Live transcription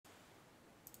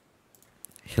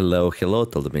Hello to all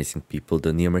the amazing people.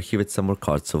 The Neomer here with some more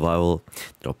card survival,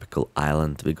 tropical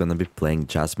island. We're gonna be playing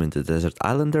Jasmin the Desert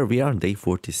Islander. We are on day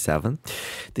 47.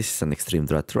 This is an extreme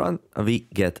drought run. We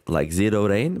get like zero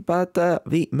rain, but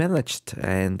we managed.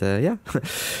 And yeah,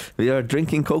 we are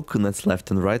drinking coconuts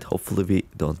left and right. Hopefully we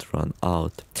don't run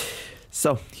out.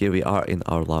 So here we are in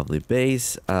our lovely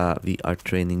base. We are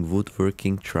training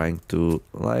woodworking, trying to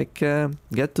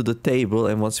get to the table,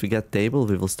 and once we get table,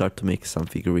 we will start to make some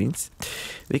figurines.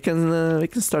 We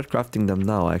can start crafting them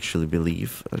now. I actually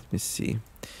believe. Let me see.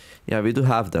 Yeah, we do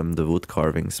have them, the wood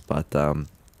carvings, but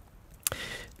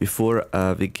before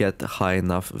we get high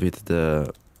enough with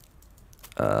the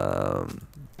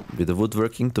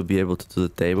woodworking to be able to do the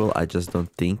table, I just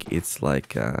don't think it's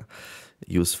like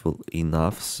useful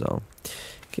enough. So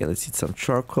okay, let's eat some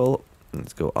charcoal.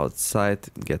 Let's go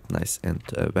outside, get nice and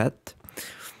wet.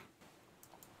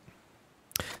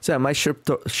 So yeah, my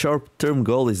short-term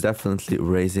goal is definitely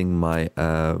raising my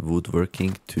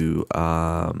woodworking to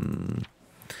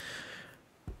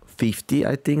 50.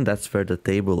 I think that's where the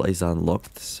table is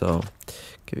unlocked. So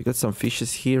okay, we got some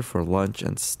fishes here for lunch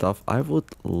and stuff. I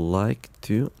would like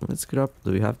to, let's grab,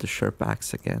 do we have the sharp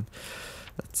axe again?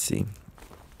 Let's see.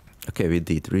 Okay, we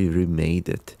did. We remade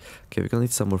it. Okay, we're gonna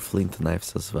need some more flint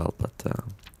knives as well, but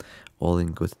all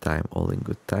in good time. All in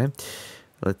good time.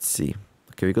 Let's see.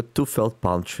 Okay, we got 2 felled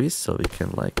palm trees, so we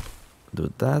can like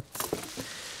do that.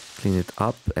 Clean it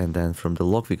up, and then from the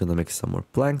log we're gonna make some more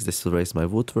planks. This will raise my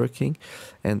woodworking,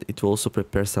 and it will also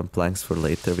prepare some planks for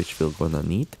later, which we're gonna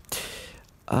need.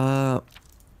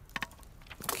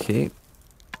 Okay.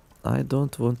 I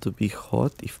don't want to be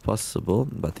hot if possible,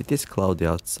 but it is cloudy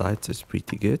outside, so it's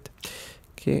pretty good.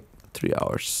 Okay, 3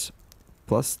 hours.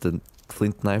 Plus the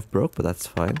flint knife broke, but that's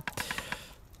fine.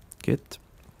 Good.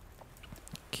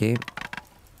 Okay.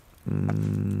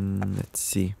 Let's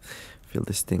see. Fill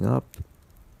this thing up.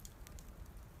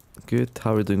 Good.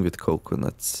 How are we doing with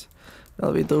coconuts?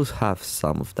 Well, we do have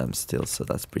some of them still, so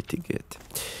that's pretty good.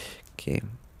 Okay.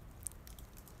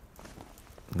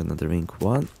 I'm gonna drink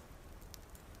one.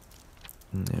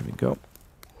 There we go.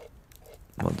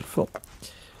 Wonderful.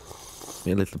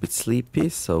 We're a little bit sleepy,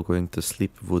 so going to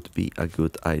sleep would be a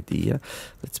good idea.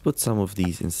 Let's put some of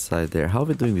these inside there. How are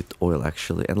we doing with oil,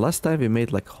 actually? And last time we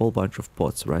made like a whole bunch of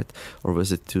pots, right? Or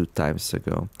was it 2 times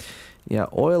ago? Yeah,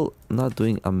 oil not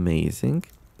doing amazing.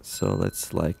 So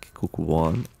let's like cook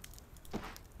 1.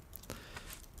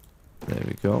 There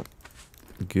we go.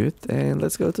 Good. And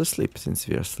let's go to sleep since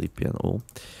we are sleepy and all.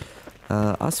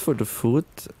 As for the food,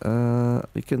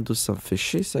 we can do some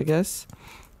fishes, I guess.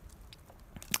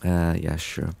 Yeah,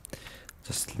 sure.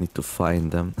 Just need to find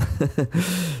them.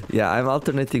 Yeah, I'm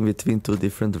alternating between 2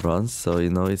 different runs, so you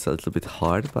know it's a little bit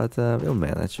hard, but we'll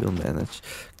manage, we'll manage.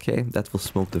 Okay, that will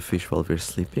smoke the fish while we're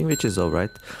sleeping, which is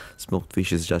alright. Smoked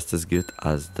fish is just as good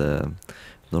as the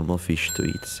normal fish to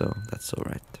eat, so that's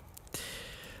alright.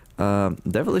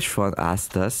 Devilish Fun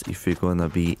asked us if we're gonna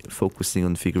be focusing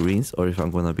on figurines or if I'm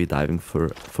gonna be diving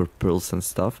for pearls and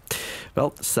stuff.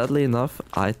 Well, sadly enough,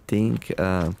 I think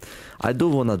I do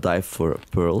wanna dive for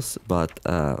pearls, but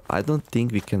I don't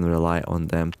think we can rely on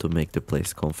them to make the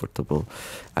place comfortable.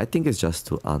 I think it's just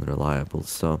too unreliable,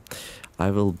 so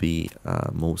I will be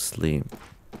mostly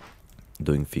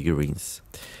doing figurines.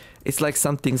 It's like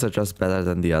some things are just better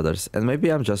than the others, and maybe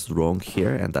I'm just wrong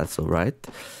here, and that's alright.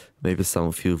 Maybe some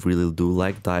of you really do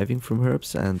like diving from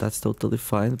herbs, and that's totally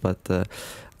fine, but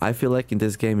I feel like in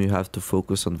this game you have to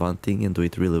focus on one thing and do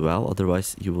it really well,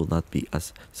 otherwise you will not be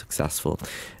as successful.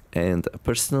 And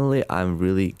personally, I'm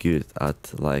really good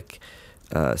at like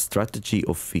strategy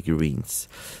of figurines.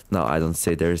 Now, I don't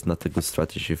say there is not a good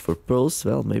strategy for pearls,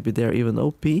 well, maybe they're even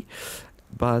OP,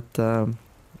 but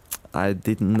I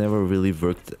never really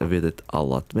worked with it a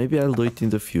lot. Maybe I'll do it in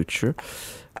the future.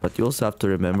 But you also have to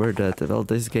remember that, well,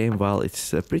 this game, while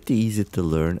it's pretty easy to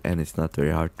learn and it's not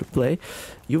very hard to play,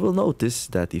 you will notice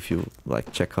that if you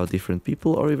like check out different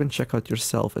people or even check out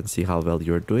yourself and see how well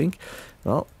you're doing,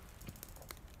 well,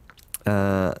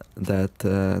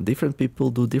 different people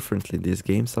do differently in this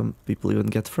game. Some people even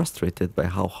get frustrated by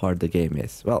how hard the game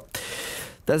is. Well,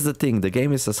 that's the thing. The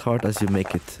game is as hard as you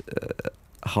make it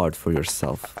hard for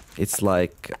yourself. It's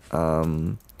like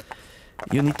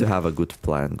you need to have a good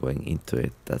plan going into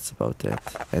it. That's about it.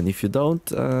 And if you don't,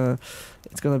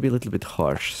 it's gonna be a little bit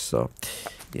harsh. So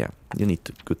yeah, you need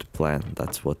a good plan.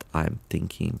 That's what I'm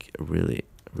thinking really,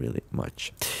 really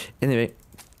much. Anyway,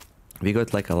 we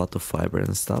got like a lot of fiber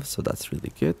and stuff, so that's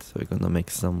really good. So we're gonna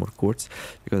make some more cords.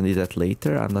 We're gonna need that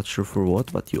later. I'm not sure for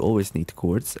what, but you always need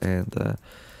cords. And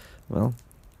well,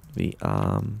 we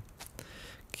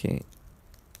okay,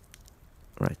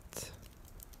 right.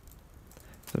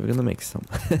 So we're gonna make some.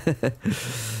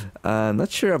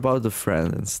 Not sure about the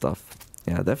friend and stuff.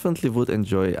 Yeah, definitely would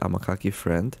enjoy a macaque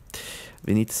friend.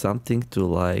 We need something to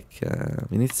like,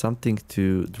 we need something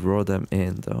to draw them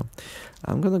in though.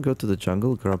 I'm gonna go to the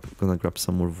jungle, gonna grab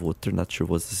some more water. Not sure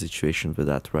what's the situation with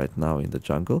that right now in the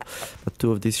jungle, but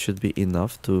 2 of these should be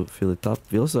enough to fill it up.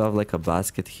 We also have like a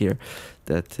basket here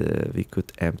that we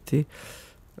could empty.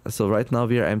 So right now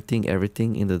we are emptying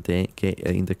everything in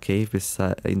the cave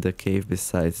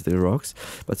besides the rocks.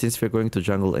 But since we're going to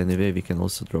jungle anyway, we can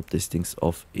also drop these things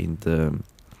off in the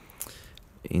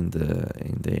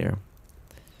air.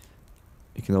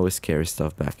 We can always carry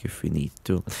stuff back if we need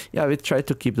to. Yeah, we try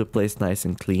to keep the place nice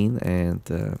and clean, and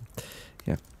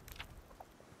yeah.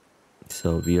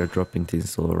 So we are dropping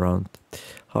things all around.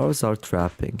 How is our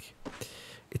trapping?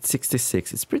 It's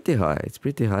 66. It's pretty high. It's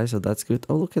pretty high, so that's good.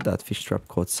 Oh, look at that. Fish trap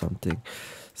caught something.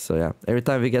 So yeah, every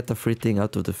time we get a free thing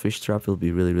out of the fish trap, we'll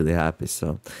be really, really happy.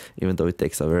 So even though it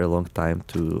takes a very long time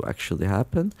to actually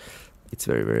happen, it's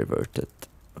very, very worth it.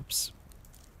 Oops.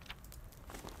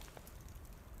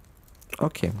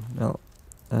 Okay, well,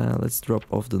 let's drop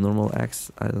off the normal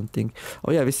axe. I don't think...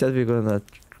 Oh yeah, we said we're gonna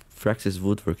practice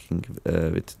woodworking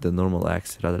with the normal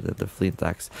axe rather than the flint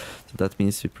axe. So that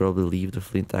means we probably leave the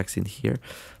flint axe in here.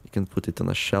 We can put it on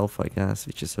a shelf, I guess,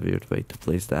 which is a weird way to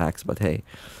place the axe, but hey,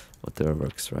 whatever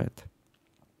works, right?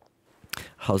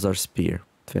 How's our spear?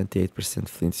 28%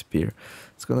 flint spear.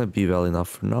 It's gonna be well enough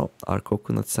for now. Our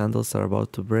coconut sandals are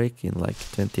about to break in like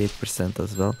 28%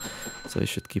 as well, so we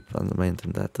should keep on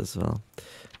maintaining that as well.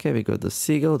 Okay, we got the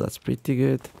seagull. That's pretty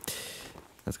good.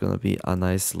 That's gonna be a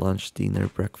nice lunch, dinner,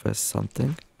 breakfast,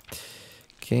 something.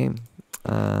 Okay,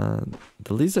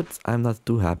 the lizards I'm not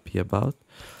too happy about.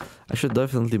 I should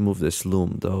definitely move this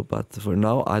loom though, but for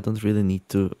now I don't really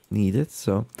need it,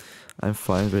 so I'm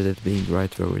fine with it being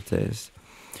right where it is.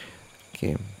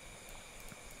 Okay,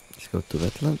 let's go to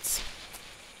wetlands,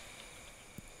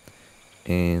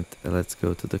 and let's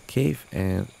go to the cave,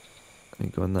 and I'm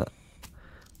gonna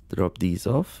drop these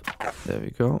off. There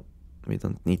we go. We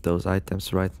don't need those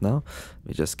items right now.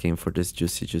 We just came for this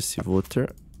juicy water.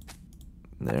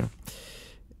 There.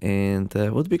 And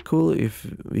would be cool if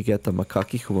we get a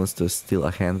macaque who wants to steal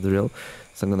a hand drill.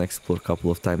 So I'm gonna explore a couple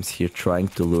of times here, trying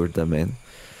to lure them in.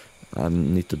 I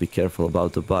need to be careful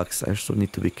about the bugs. I also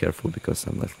need to be careful because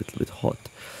I'm like a little bit hot.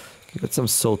 Okay, got some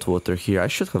salt water here. I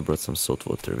should have brought some salt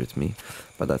water with me,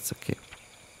 but that's okay.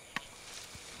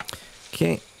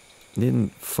 Okay,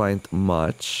 didn't find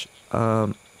much.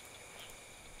 Will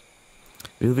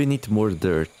we need more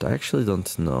dirt? I actually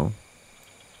don't know.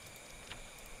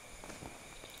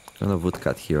 Gonna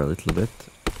woodcut here a little bit.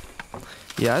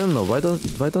 Yeah, I don't know. Why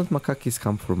don't macaques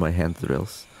come for my hand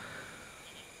drills?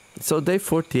 So day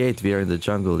 48, we are in the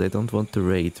jungle. They don't want to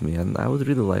raid me, and I would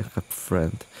really like a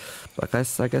friend. But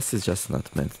I guess it's just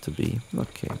not meant to be.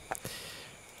 Okay.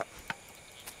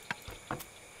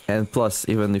 And plus,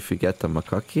 even if we get a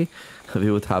macaque,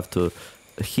 we would have to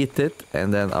hit it,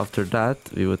 and then after that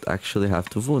we would actually have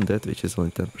to wound it, which is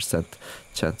only 10%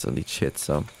 chance on each hit.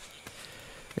 So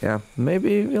yeah,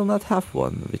 maybe we'll not have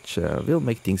one, which will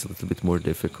make things a little bit more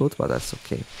difficult, but that's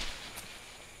okay.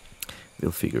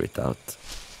 We'll figure it out.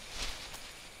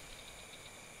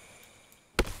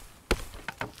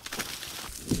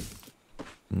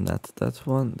 Not that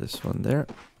one, this one there.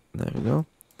 There we go.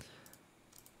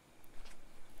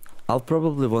 I'll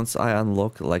probably, once I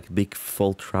unlock like big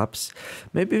fall traps,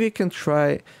 maybe we can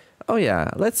try. Oh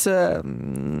yeah, let's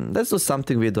do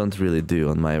something we don't really do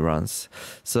on my runs.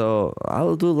 So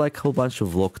I'll do like a whole bunch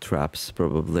of lock traps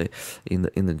probably in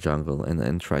the jungle,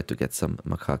 and try to get some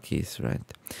macaques, right?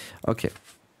 Okay.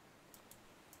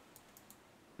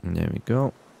 There we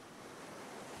go.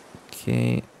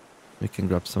 Okay, we can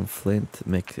grab some flint,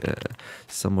 make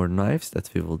some more knives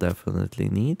that we will definitely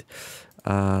need.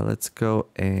 Let's go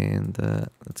and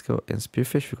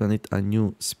spearfish. We're gonna need a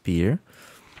new spear.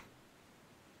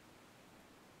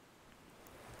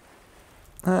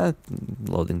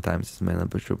 Loading times is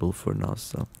manageable for now,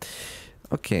 so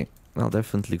okay, I'll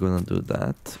definitely gonna do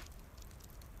that.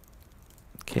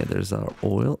 Okay, there's our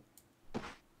oil.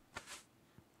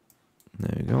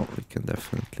 There we go. We can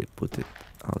definitely put it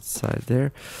outside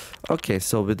there. Okay,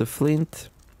 so with the flint.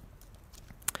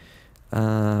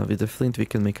 We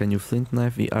can make a new flint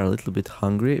knife. We are a little bit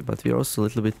hungry, but we are also a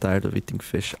little bit tired of eating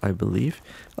fish, I believe.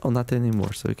 Oh, not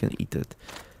anymore, so we can eat it.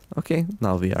 Okay,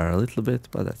 now we are a little bit,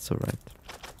 but that's alright.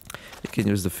 We can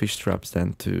use the fish traps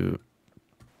then to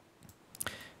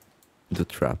do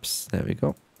traps. There we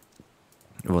go.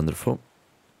 Wonderful.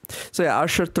 So yeah, our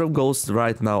short-term goals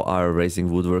right now are raising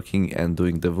woodworking and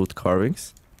doing the wood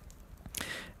carvings.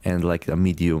 and like a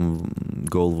medium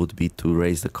goal would be to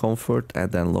raise the comfort,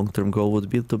 and then long-term goal would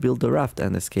be to build the raft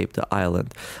and escape the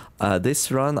island.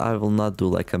 This run I will not do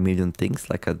like a million things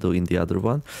like I do in the other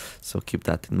one, so keep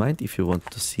that in mind. If you want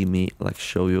to see me like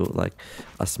show you like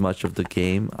as much of the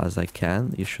game as I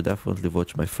can, you should definitely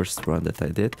watch my first run that I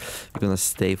did. You're gonna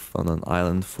stay on an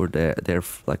island for there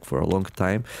like for a long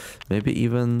time, maybe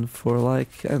even for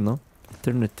like, I don't know,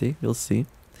 eternity. We'll see.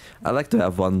 I like to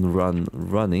have one run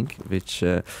running, which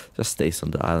just stays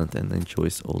on the island and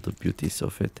enjoys all the beauties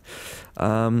of it.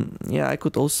 Yeah, I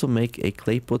could also make a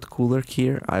clay pot cooler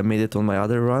here. I made it on my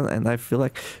other run, and I feel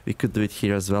like we could do it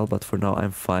here as well, but for now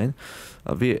I'm fine.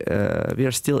 We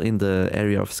are still in the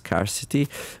area of scarcity,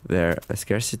 where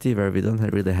we don't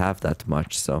really have that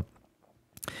much. So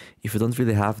if you don't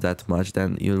really have that much,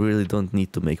 then you really don't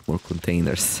need to make more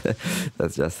containers.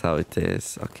 That's just how it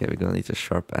is. Okay, we're gonna need a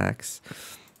sharp axe.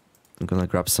 I'm gonna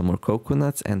grab some more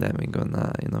coconuts, and then we're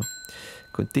gonna, you know,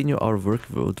 continue our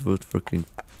woodworking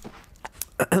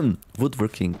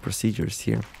woodworking procedures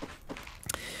here.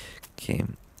 Okay,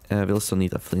 we also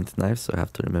need a flint knife, so I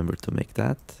have to remember to make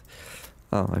that.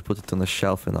 Oh, I put it on a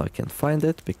shelf and now I can't find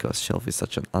it because shelf is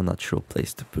such an unnatural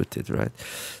place to put it, right?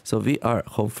 So we are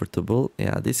comfortable.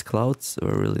 Yeah, these clouds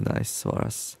were really nice for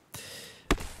us.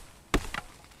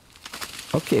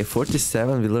 Okay,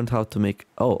 47, we learned how to make...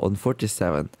 Oh, on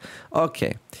 47.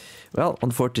 Okay. Well,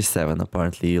 on 47,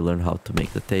 apparently you learn how to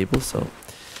make the table, so...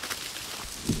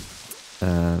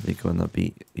 we're gonna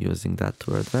be using that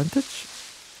to our advantage.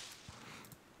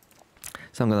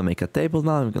 So I'm gonna make a table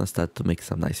now. I'm gonna start to make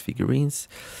some nice figurines.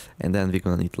 And then we're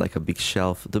gonna need like a big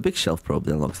shelf. The big shelf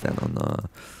probably unlocks then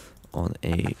on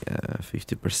a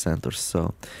 50% or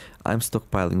so. I'm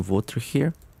stockpiling water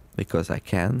here, because I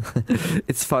can.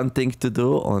 It's fun thing to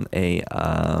do on a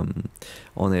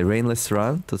rainless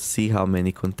run, to see how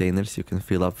many containers you can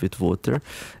fill up with water.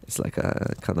 It's like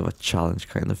a kind of a challenge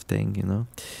kind of thing, you know.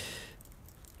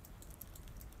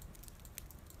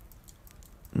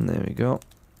 And there we go.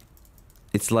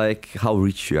 It's like how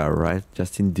rich you are, right?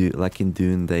 Just in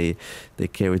Dune, they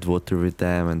carried water with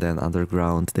them, and then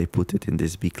underground they put it in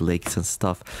these big lakes and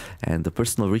stuff. And the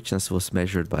personal richness was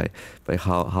measured by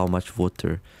how much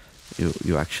water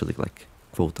you actually, like,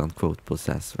 quote unquote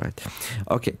possess, right?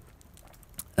 Okay.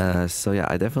 So yeah,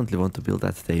 I definitely want to build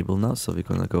that table now, so we're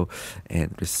gonna go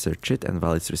and research it, and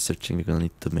while it's researching, we're gonna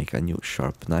need to make a new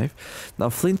sharp knife. Now,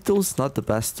 flint tools, not the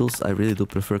best tools. I really do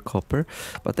prefer copper,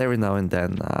 but every now and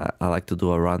then I like to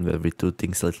do a run where we do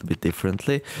things a little bit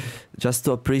differently, just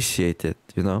to appreciate it,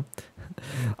 you know.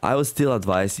 I would still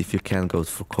advise, if you can, go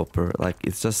for copper. Like,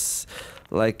 it's just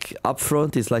like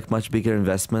upfront is like much bigger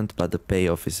investment, but the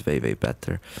payoff is way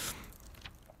better.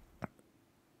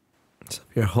 So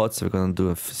we're hot, so we're gonna do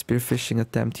a spearfishing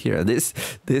attempt here. This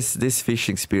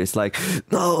fishing spear is like,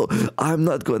 no, I'm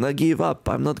not gonna give up.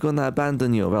 I'm not gonna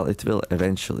abandon you. Well, it will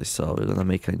eventually, so we're gonna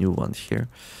make a new one here.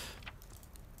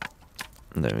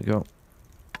 And there we go.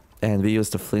 And we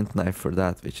used a flint knife for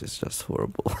that, which is just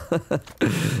horrible.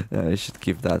 Yeah, we should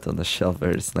keep that on the shelf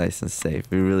where it's nice and safe.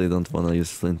 We really don't want to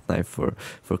use flint knife for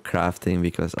crafting,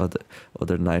 because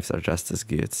other knives are just as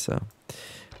good, so...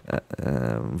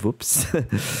 whoops.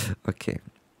 Okay.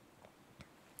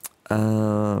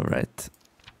 Right.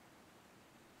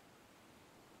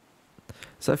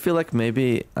 So I feel like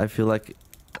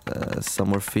some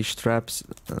more fish traps.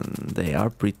 They are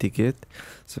pretty good.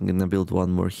 So I'm gonna build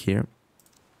one more here.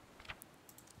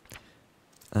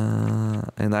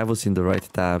 And I was in the right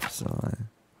tab, so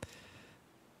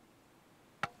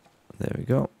there we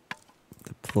go.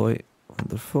 Deploy.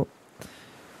 Wonderful.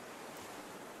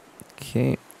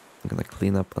 Okay. I'm gonna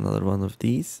clean up another one of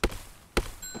these.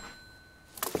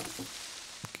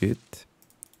 Good.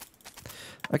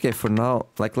 Okay, for now,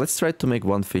 like, let's try to make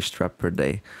one fish trap per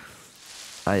day.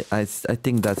 I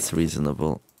think that's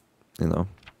reasonable, you know.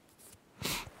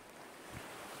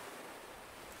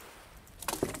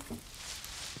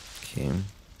 Okay.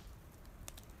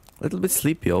 A little bit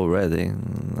sleepy already.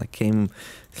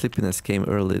 Sleepiness came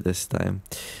early this time.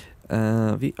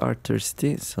 We are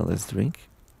thirsty, so let's drink.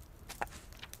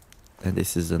 And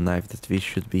this is the knife that we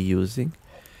should be using.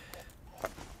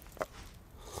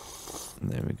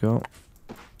 There we go.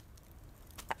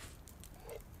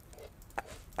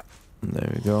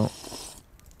 There we go.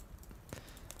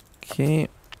 Okay.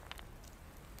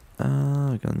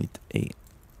 We're gonna need a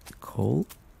coal.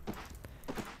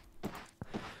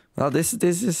 Now this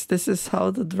is how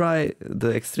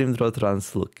the extreme drought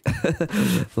runs look.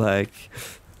 Like,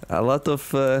 a lot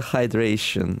of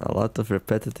hydration, a lot of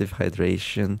repetitive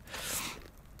hydration,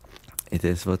 It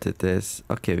is what it is.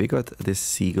 Okay, we got this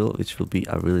seagull, which will be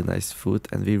a really nice food,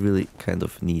 and we really kind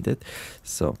of need it.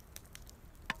 So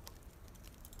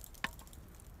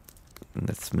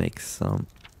let's make some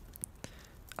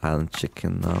island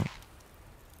chicken now.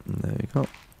 There we go.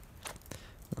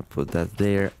 I'll put that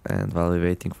there, and while we're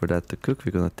waiting for that to cook,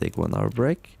 we're gonna take 1 hour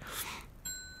break.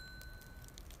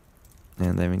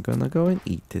 And then we're gonna go and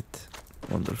eat it.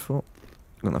 Wonderful.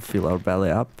 Gonna fill our belly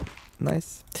up.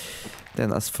 Nice.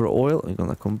 Then as for oil, we're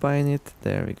gonna combine it.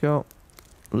 There we go.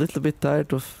 A little bit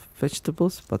tired of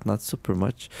vegetables, but not super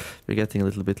much. We're getting a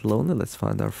little bit lonely. Let's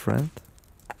find our friend.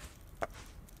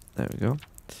 There we go.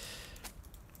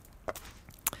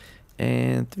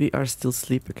 And we are still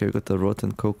sleeping. Okay, we got a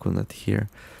rotten coconut here.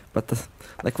 But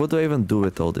like, what do I even do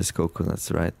with all these coconuts,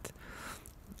 right?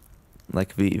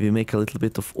 Like, we make a little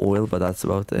bit of oil, but that's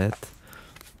about it.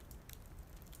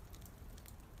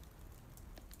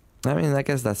 I mean, I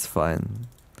guess that's fine.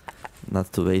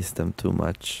 Not to waste them too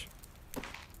much.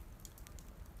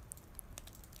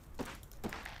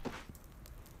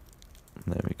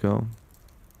 There we go.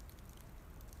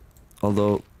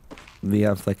 Although we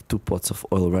have like 2 pots of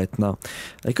oil right now.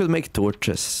 I could make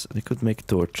torches. We could make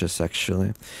torches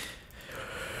actually.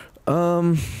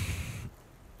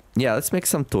 Yeah, let's make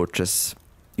some torches.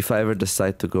 If I ever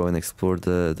decide to go and explore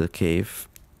the cave.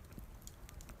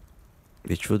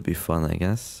 Which would be fun, I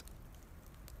guess.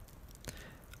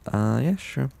 Yeah,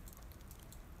 sure.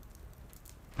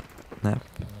 Nap.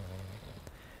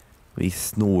 We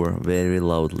snore very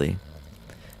loudly.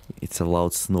 It's a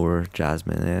loud snorer,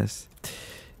 Jasmin is.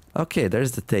 Okay,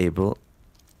 there's the table.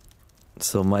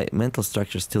 So my mental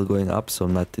structure is still going up, so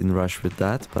I'm not in rush with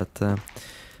that. But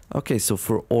okay, so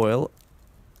for oil,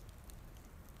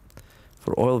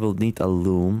 we'll need a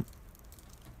loom.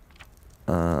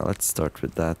 Let's start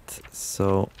with that.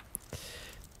 So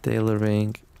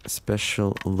tailoring,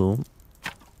 special loom.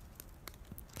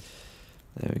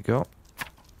 There we go.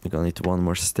 We're gonna need 1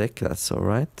 more stick. That's all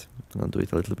right. I'm gonna do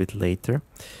it a little bit later.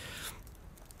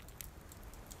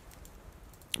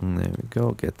 And there we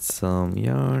go. Get some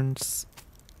yarns.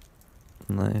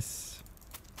 Nice.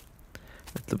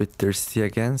 A little bit thirsty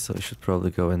again, so I should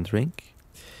probably go and drink.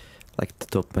 Like to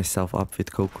top myself up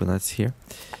with coconuts here.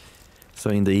 So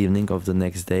in the evening of the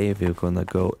next day, we're gonna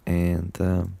go and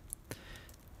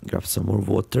grab some more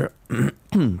water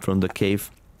from the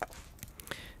cave.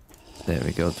 There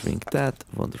we go. Drink that.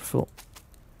 Wonderful.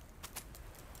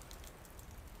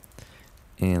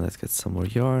 And let's get some more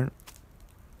yarn.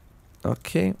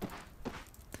 Okay.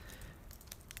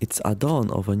 It's a dawn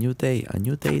of a new day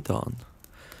dawn.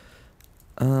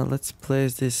 Let's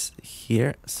place this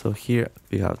here. So here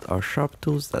we have our sharp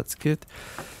tools, that's good.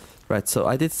 Right, so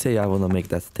I did say I want to make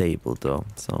that table though,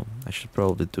 so I should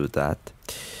probably do that.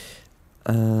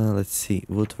 Let's see,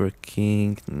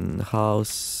 woodworking,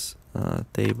 house,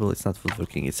 table, it's not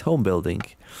woodworking, it's home building.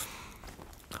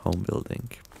 Home building.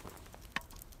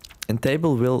 And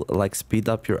table will like speed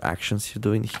up your actions you're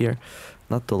doing here.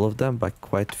 Not all of them, but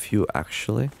quite few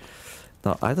actually.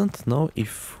 Now I don't know if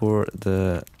for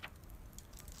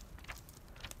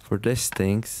these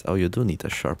things, oh, you do need a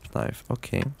sharp knife.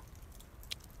 Okay.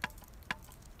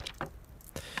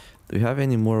 Do you have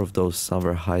any more of those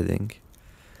somewhere hiding?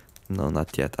 No,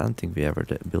 not yet. I don't think we ever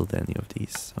built any of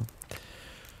these. So.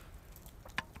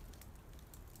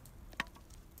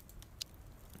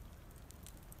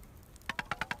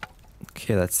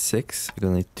 Okay, that's 6. We're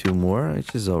gonna need 2 more,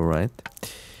 which is alright.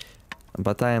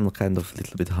 But I am kind of a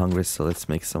little bit hungry, so let's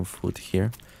make some food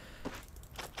here.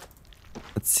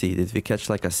 Let's see, did we catch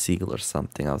like a seagull or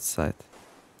something outside?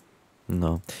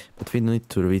 No, but we need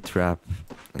to retrap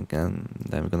again.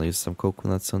 Then we're gonna use some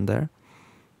coconuts on there.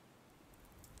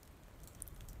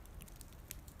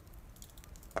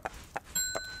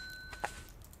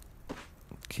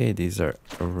 Okay, these are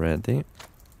ready.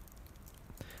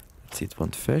 Let's eat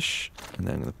 1 fish, and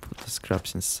then I'm gonna put the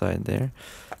scraps inside there.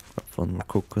 Grab 1 more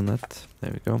coconut.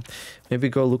 There we go. Maybe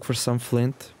go look for some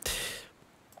flint.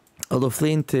 Although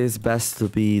flint is best to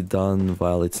be done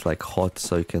while it's like hot,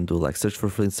 so you can do like search for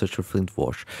flint,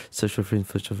 wash. Search for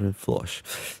flint, wash.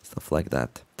 Stuff like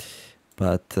that.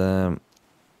 But, yeah.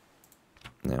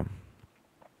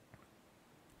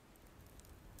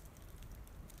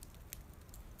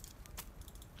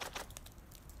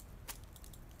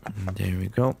 There we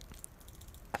go.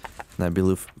 And I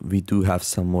believe we do have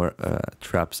some more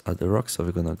traps at the rocks, so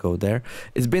we're gonna go there.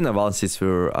 It's been a while since we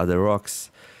were at the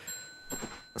rocks.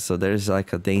 So there's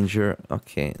like a danger,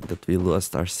 okay, that we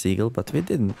lost our seagull, but we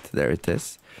didn't. There it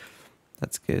is.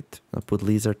 That's good. I'll put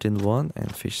lizard in 1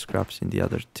 and fish scraps in the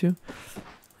other 2.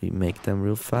 We make them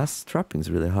real fast. Trapping's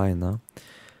really high now.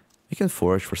 We can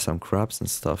forage for some crabs and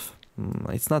stuff.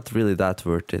 It's not really that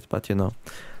worth it, but you know,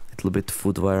 a little bit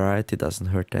food variety doesn't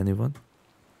hurt anyone.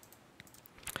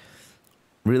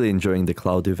 Really enjoying the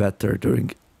cloudy weather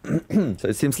during... So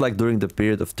it seems like during the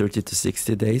period of 30 to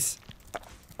 60 days,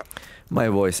 my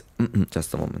voice...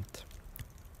 Just a moment.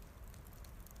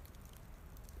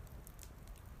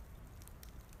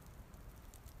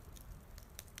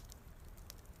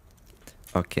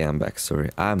 Okay, I'm back, sorry.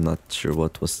 I'm not sure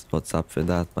what's up with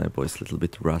that. My voice a little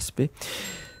bit raspy.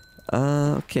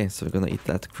 Okay, so we're gonna eat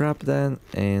that crab then.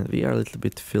 And we are a little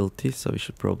bit filthy, so we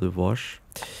should probably wash.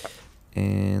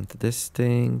 And this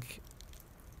thing...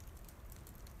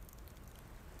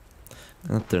 I'm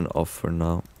gonna turn off for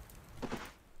now.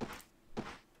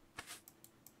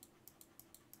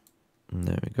 And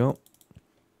there we go.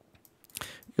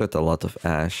 Got a lot of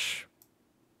ash.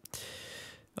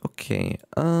 Okay,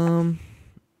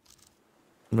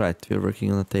 right, we're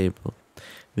working on a table.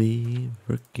 We're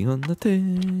working on the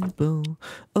table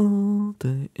all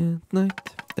day and night.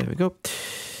 There we go.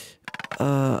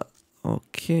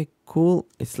 Okay, cool.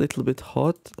 It's a little bit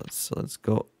hot, so let's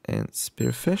go and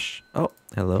spearfish. Oh,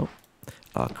 hello.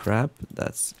 A crab,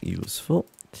 that's useful.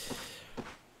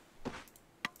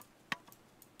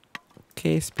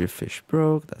 Okay, spearfish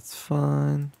broke, that's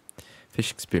fine.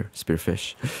 Fishing spear,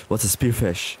 spearfish. What's a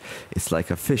spearfish? It's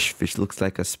like a fish. Fish looks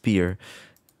like a spear.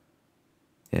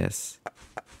 Yes.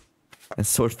 And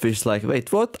swordfish like,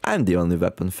 wait, what? I'm the only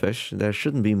weapon fish. There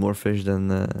shouldn't be more fish than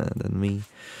me.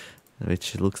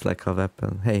 Which looks like a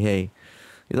weapon. Hey,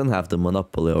 you don't have the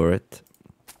monopoly over it.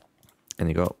 And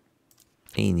you go.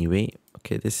 Anyway,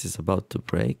 okay, this is about to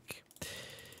break.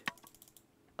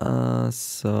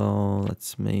 So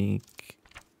let's make...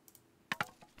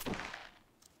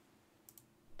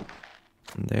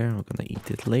 There, we're gonna eat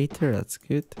it later, that's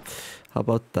good. How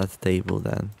about that table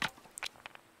then?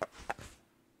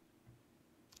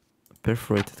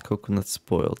 Perforated coconut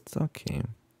spoiled, okay.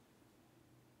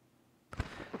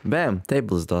 Bam,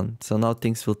 table's done. So now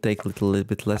things will take a little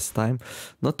bit less time.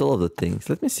 Not all of the things.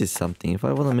 Let me see something. If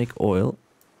I wanna make oil...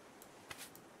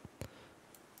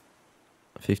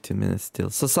 15 minutes still.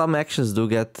 So some actions do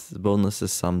get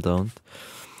bonuses, some don't.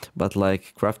 But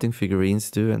like crafting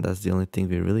figurines do, and that's the only thing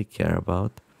we really care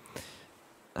about.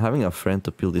 Having a friend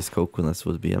to peel these coconuts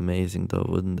would be amazing though,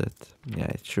 wouldn't it? Yeah,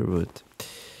 it sure would.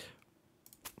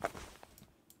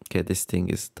 Okay, this thing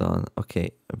is done.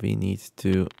 Okay, we need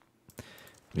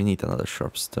another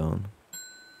sharp stone.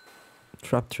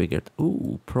 Trap triggered.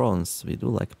 Ooh, prawns. We do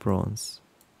like prawns.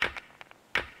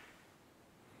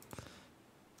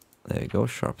 There you go,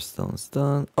 sharp stone's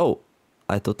done. Oh,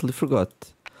 I totally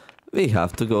forgot. We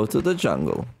have to go to the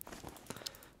jungle.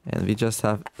 And we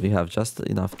have just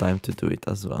enough time to do it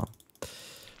as well.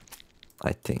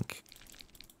 I think.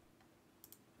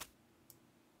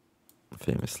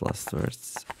 Famous last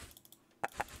words.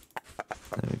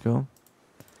 There we go.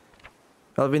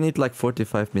 Well, we need like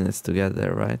 45 minutes to get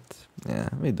there, right? Yeah,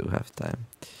 we do have time.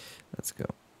 Let's go.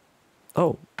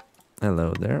 Oh,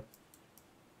 hello there.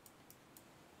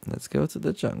 Let's go to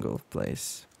the jungle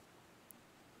place.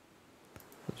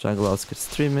 Jungle outskirts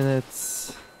 3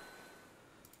 minutes.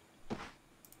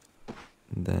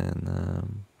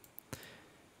 Then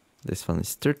this one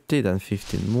is 30, then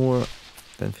 15 more,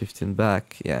 then 15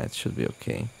 back. Yeah, it should be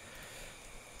okay.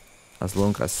 As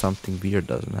long as something weird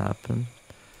doesn't happen.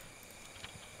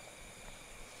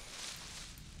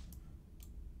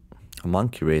 A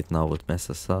monkey raid now would mess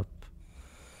us up.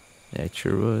 Yeah, it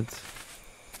sure would.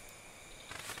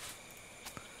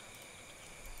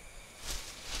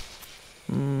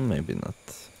 Maybe not.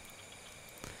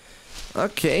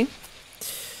 Okay.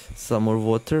 Some more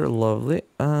water, lovely.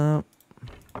 Let's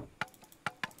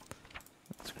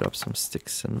grab some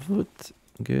sticks and wood.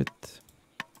 Good.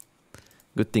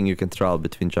 Good thing you can travel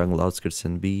between jungle outskirts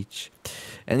and beach.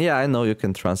 And yeah, I know you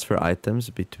can transfer items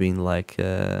between like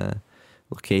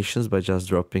locations by just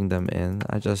dropping them in.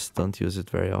 I just don't use it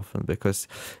very often because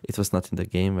it was not in the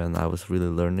game when I was really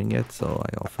learning it, so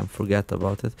I often forget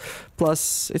about it.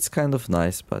 Plus, it's kind of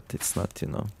nice, but it's not, you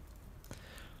know...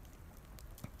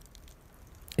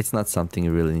 It's not something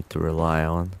you really need to rely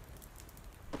on.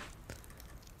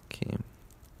 Okay.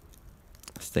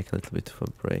 Let's take a little bit of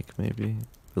a break, maybe.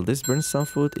 Will this burn some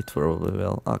food? It probably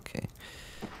will. Okay.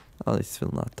 Oh, this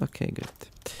will not. Okay, good.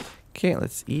 Okay,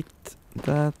 let's eat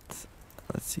that.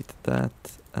 Let's eat that.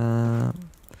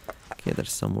 Okay,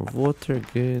 there's some more water.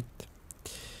 Good.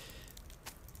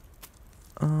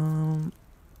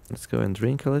 Let's go and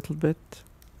drink a little bit.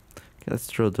 Okay, let's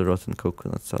throw the rotten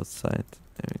coconuts outside.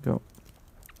 There we go.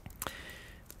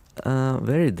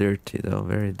 Very dirty though,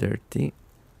 very dirty.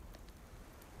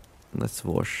 Let's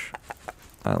wash.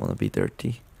 I don't want to be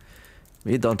dirty.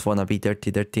 We don't wanna be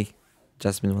dirty.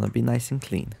 Jasmin wanna be nice and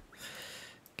clean.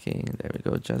 Okay, there we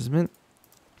go, Jasmin.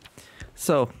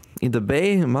 So, in the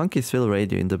bay, monkeys will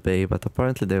raid you in the bay, but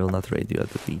apparently they will not raid you at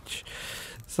the beach.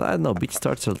 So, I don't know, beach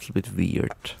starts are a little bit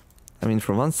weird. I mean,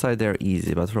 from one side they're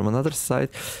easy, but from another side,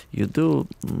 you do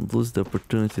lose the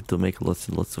opportunity to make lots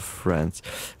and lots of friends,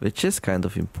 which is kind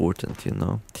of important, you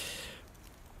know.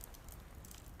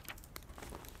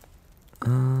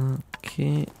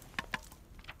 Okay.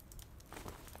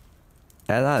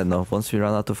 And I don't know, once we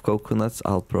run out of coconuts,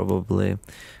 I'll probably...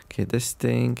 Okay, this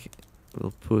thing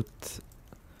we'll put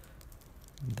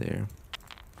there.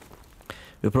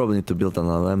 We'll probably need to build an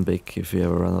alembic if we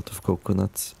ever run out of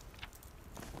coconuts.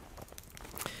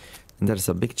 And there's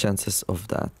a big chances of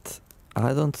that.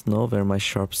 I don't know where my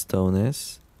sharp stone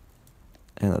is.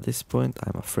 And at this point,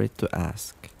 I'm afraid to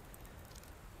ask.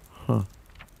 Huh.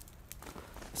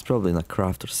 It's probably in a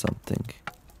craft or something.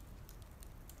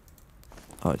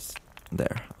 Oh, it's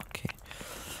there. Okay.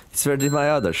 It's where my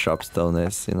other sharp stone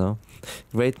is, you know.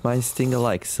 Great minds think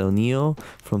alike. So Neo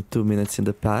from 2 minutes in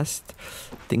the past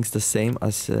thinks the same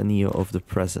as Neo of the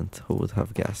present. Who would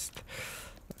have guessed?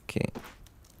 Okay.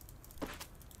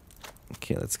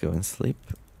 Okay, let's go and sleep.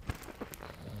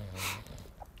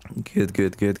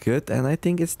 Good. And I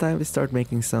think it's time we start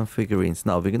making some figurines.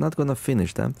 Now, we're not gonna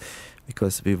finish them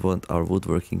because we want our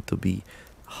woodworking to be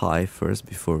high first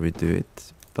before we do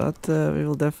it. But we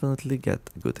will definitely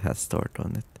get a good head start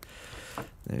on it.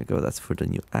 There we go, that's for the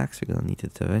new axe. We're gonna need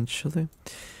it eventually.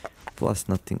 Plus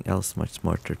nothing else much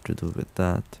smarter to do with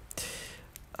that.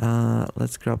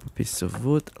 Let's grab a piece of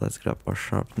wood. Let's grab our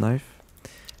sharp knife.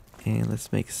 And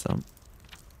let's make some.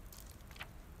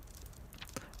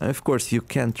 And of course, you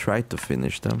can try to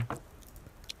finish them.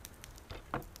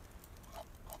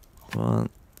 One.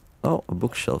 Oh, a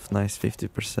bookshelf. Nice,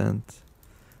 50%.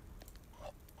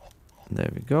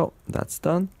 There we go. That's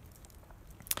done.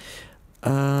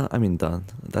 I mean done.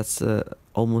 That's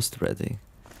almost ready.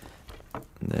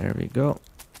 There we go.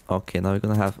 Okay, now we're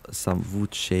gonna have some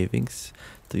wood shavings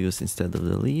to use instead of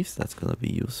the leaves. That's gonna be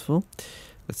useful.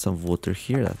 Got some water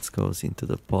here that goes into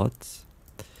the pots.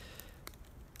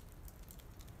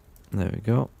 There we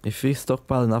go. If we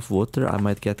stockpile enough water, I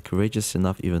might get courageous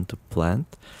enough even to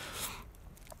plant.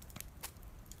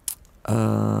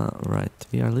 Right,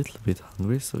 we are a little bit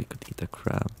hungry, so we could eat a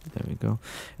crab. There we go.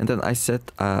 And then I said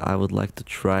I would like to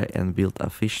try and build a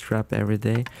fish trap every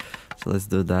day. So let's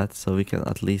do that, so we can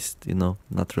at least, you know,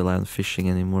 not rely on fishing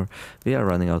anymore. We are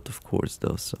running out of quartz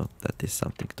though, so that is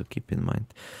something to keep in mind.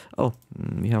 Oh,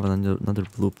 we have another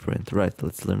blueprint. Right,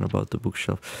 let's learn about the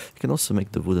bookshelf. You can also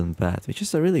make the wooden bat, which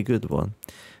is a really good one.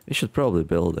 We should probably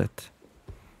build it.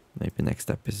 Maybe next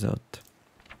episode.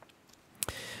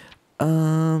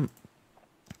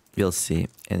 We'll see.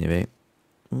 Anyway.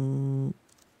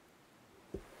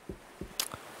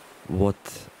 What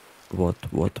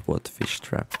fish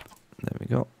trap? There we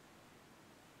go.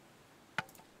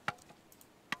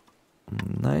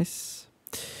 Nice.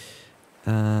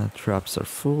 Traps are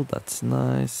full, that's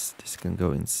nice. This can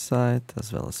go inside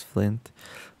as well as flint.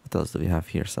 What else do we have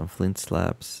here? Some flint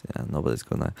slabs. Yeah, nobody's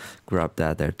gonna grab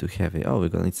that, they're too heavy. Oh, we're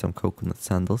gonna need some coconut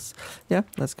sandals. Yeah,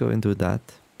 let's go and do that.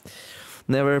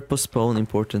 Never postpone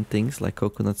important things like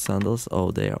coconut sandals.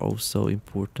 Oh, they are also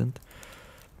important.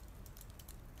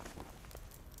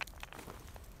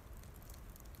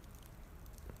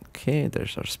 Okay,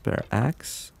 there's our spare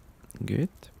axe. Good.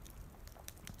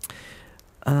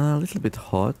 A little bit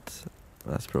hot.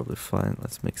 That's probably fine.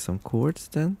 Let's make some cords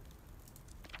then.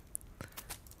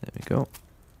 There we go.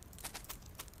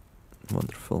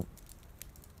 Wonderful.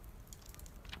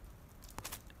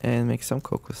 And make some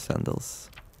cocoa sandals.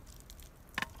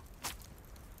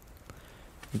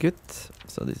 Good.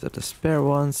 So these are the spare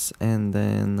ones. And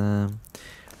then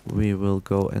we will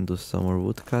go and do some more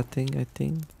wood cutting, I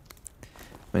think.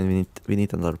 I mean, we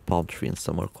need another palm tree and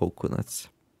some more coconuts.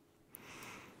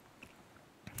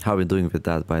 How are we doing with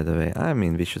that, by the way? I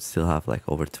mean, we should still have like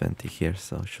over 20 here,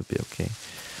 so it should be okay.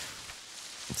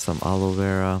 Some aloe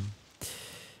vera.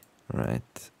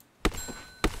 Right.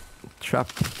 Trap.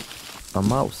 A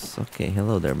mouse. Okay,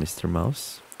 hello there, Mr.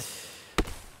 Mouse.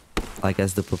 I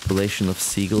guess the population of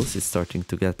seagulls is starting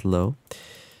to get low.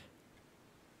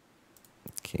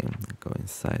 Okay, go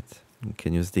inside. You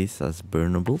can use these as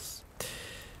burnables.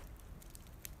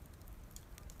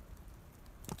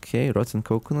 Okay, rotten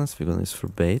coconuts we're gonna use for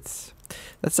baits.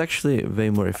 That's actually a way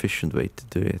more efficient way to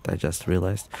do it. I just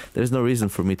realized there's no reason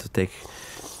for me to take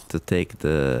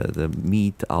the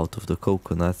meat out of the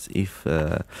coconuts if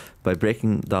by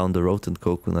breaking down the rotten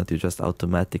coconut you just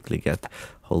automatically get a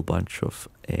whole bunch of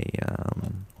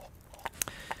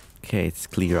Okay, it's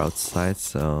clear outside,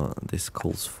 so this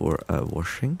calls for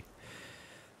washing.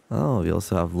 Oh, we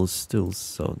also have loose stools,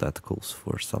 so that calls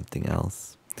for something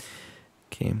else.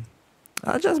 Okay.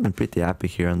 I've just been pretty happy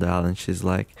here on the island. She's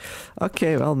like,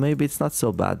 okay, well, maybe it's not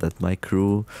so bad that my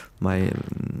crew, my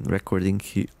recording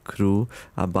crew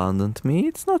abandoned me.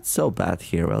 It's not so bad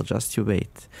here. Well, just you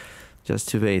wait.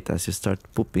 Just you wait. As you start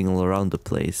pooping all around the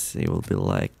place, you will be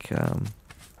like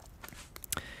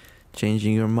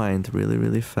changing your mind really,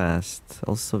 really fast.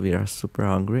 Also, we are super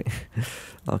hungry.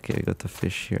 Okay, we got a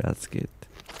fish here. That's good.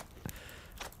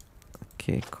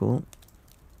 Okay, cool.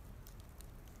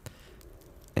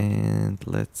 And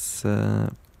let's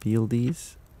peel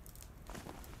these.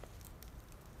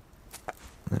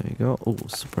 There we go. Oh,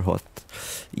 super hot.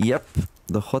 Yep,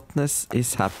 the hotness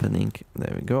is happening.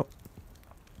 There we go.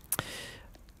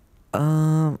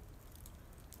 All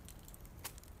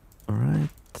right.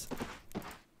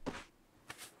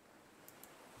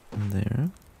 There.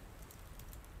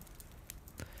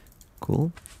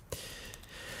 Cool.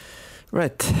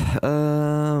 Right.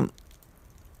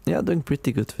 Yeah, doing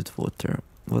pretty good with water.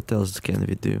 What else can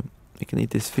we do? We can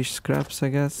eat these fish scraps, I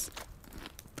guess.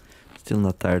 Still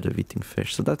not tired of eating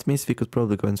fish. So that means we could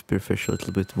probably go and spearfish a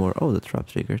little bit more. Oh, the trap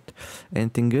triggered.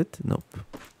 Anything good? Nope.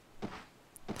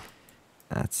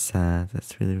 That's sad.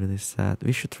 That's really, really sad.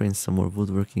 We should train some more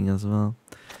woodworking as well.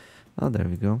 Oh, there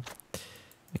we go.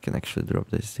 I can actually drop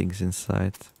these things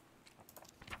inside.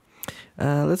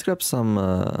 Let's grab some...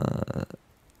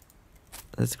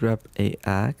 let's grab a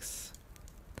axe.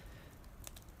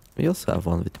 We also have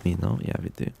one with me, no? Yeah, we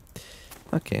do.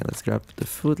 Okay, let's grab the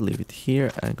food, leave it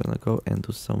here. I'm gonna go and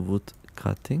do some wood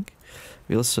cutting.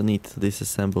 We also need to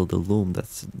disassemble the loom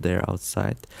that's there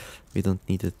outside. We don't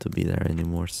need it to be there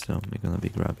anymore, so we're gonna be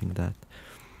grabbing that.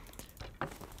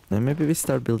 And maybe we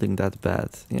start building that bed.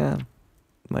 Yeah,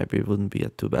 maybe it wouldn't be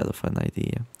too bad of an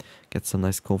idea. Get some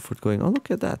nice comfort going. Oh, look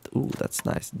at that. Ooh, that's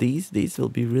nice. These will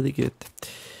be really good.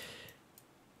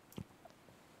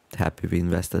 Happy we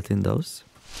invested in those.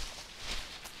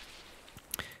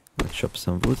 Let's chop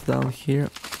some wood down here.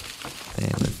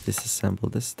 And let's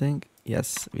disassemble this thing.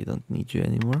 Yes, we don't need you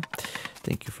anymore.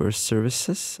 Thank you for your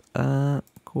services.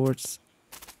 Cords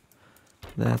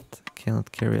that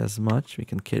cannot carry as much. We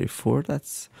can carry 4.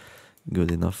 That's good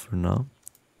enough for now.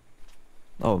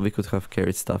 Oh, we could have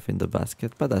carried stuff in the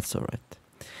basket, but that's alright.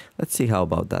 Let's see how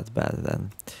about that bed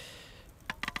then.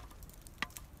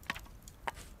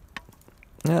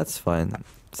 Yeah, that's fine.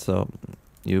 So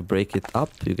you break it up,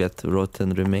 you get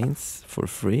rotten remains for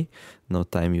free. No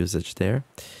time usage there.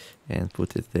 And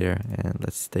put it there. And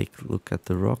let's take a look at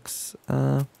the rocks.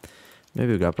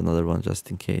 Maybe grab another one just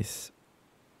in case.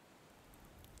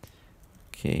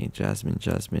 Okay, Jasmin,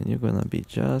 you're gonna be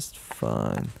just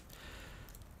fine.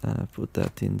 Put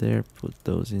that in there, put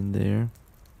those in there.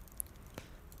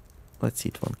 Let's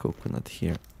eat one coconut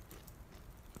here.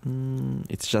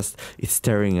 It's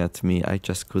staring at me. I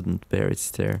just couldn't bear its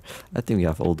stare. I think we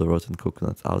have all the rotten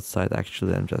coconuts outside.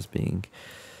 Actually, I'm just being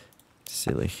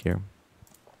silly here.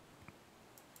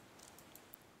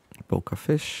 Poke a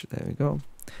fish. There we go.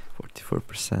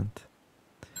 44%.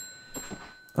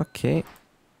 Okay.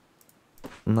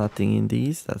 Nothing in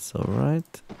these. That's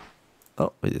alright.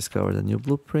 Oh, we discovered a new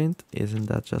blueprint. Isn't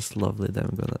that just lovely? Then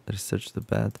I'm gonna research the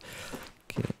bed.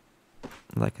 Okay.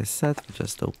 Like I said, we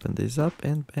just open this up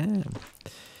and bam.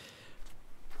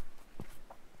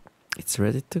 It's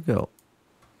ready to go.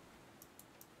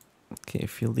 Okay,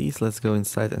 fill these. Let's go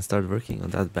inside and start working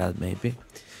on that bed maybe.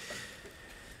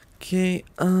 Okay,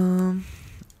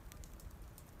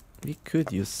 we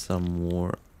could use some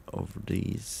more of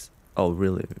these. Oh,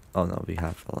 really? Oh no, we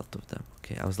have a lot of them.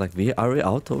 Okay, I was like, are we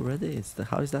out already?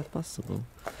 How is that possible?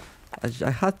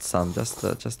 I had some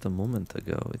just a moment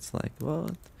ago. It's like,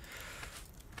 what?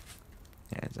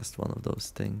 Yeah, just one of those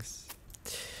things.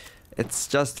 It's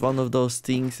just one of those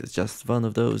things. It's just one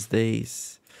of those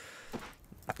days.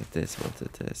 It is what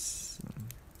it is.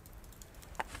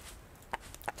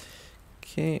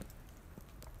 Okay.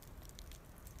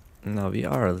 Now we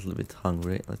are a little bit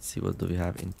hungry. Let's see what do we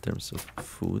have in terms of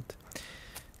food.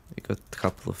 We got a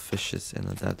couple of fishes and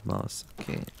a dead mouse.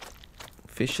 Okay.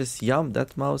 Fishes, yum,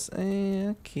 dead mouse.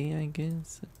 Okay, I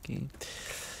guess. Okay.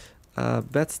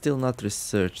 Bed's still not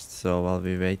researched, so while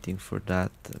we're waiting for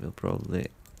that, we'll probably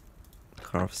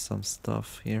carve some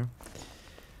stuff here.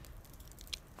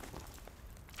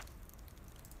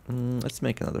 Let's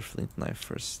make another flint knife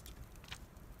first.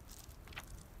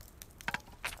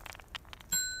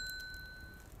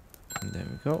 And there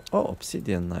we go. Oh,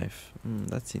 obsidian knife.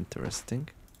 That's interesting.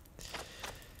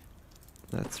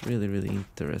 That's really, really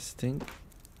interesting.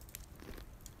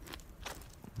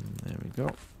 There we go.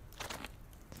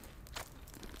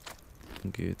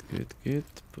 Good, good, good.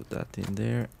 Put that in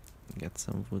there. Get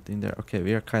some wood in there. Okay,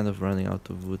 we are kind of running out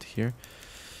of wood here.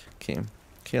 Okay,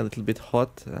 okay, a little bit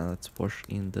hot. Let's wash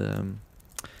in the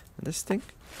this thing.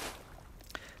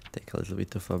 Take a little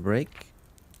bit of a break.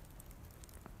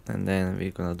 And then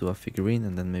we're gonna do a figurine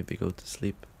and then maybe go to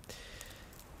sleep.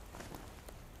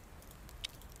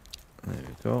 There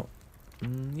we go.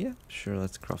 Yeah, sure,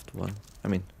 let's craft one. I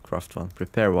mean, craft one,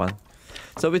 prepare one.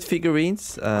 So with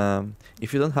figurines,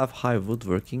 if you don't have high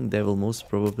woodworking, they will most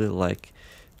probably like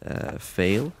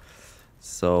fail.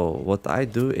 So what I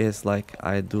do is like,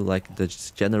 I do like the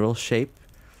general shape.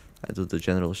 I do the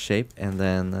general shape and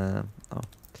then, oh,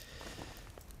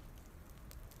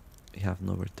 we have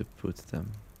nowhere to put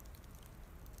them.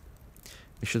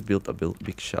 We should build a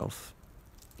big shelf.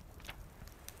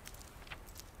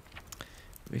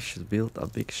 We should build a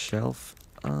big shelf.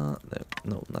 No,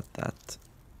 not that.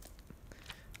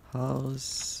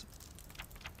 House.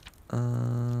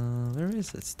 Where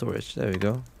is it? Storage. There we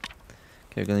go.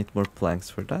 Okay, we're gonna need more planks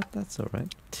for that. That's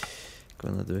alright.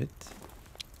 Gonna do it.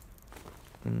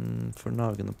 For now,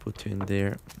 we're gonna put you in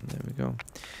there. There we go.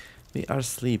 We are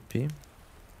sleepy.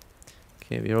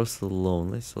 Okay, we are also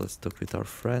lonely, so let's talk with our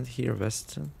friend here,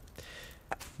 Weston.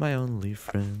 My only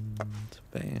friend.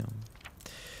 Bam.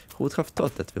 Who would have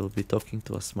thought that we'll be talking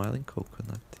to a smiling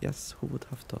coconut? Yes, who would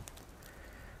have thought?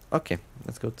 Okay,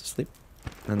 let's go to sleep.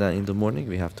 And then in the morning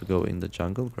we have to go in the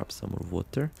jungle, grab some more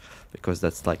water, because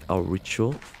that's like our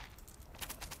ritual.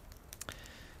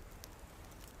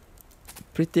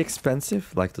 Pretty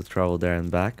expensive, like to travel there and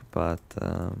back, but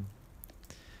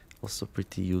also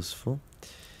pretty useful.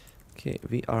 Okay,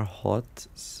 we are hot,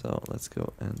 so let's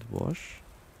go and wash.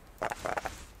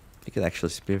 We can actually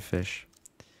spearfish.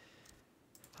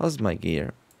 How's my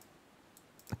gear?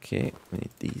 Okay, we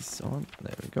need these on.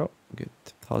 There we go. Good.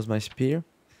 How's my spear?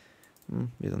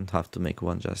 We don't have to make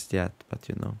one just yet, but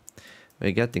you know,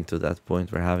 we're getting to that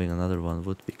point where having another one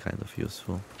would be kind of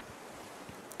useful.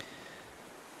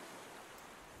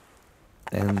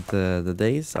 And the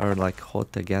days are like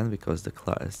hot again because the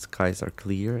skies are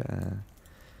clear.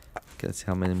 Okay, let's see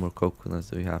how many more coconuts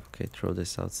do we have. Okay, throw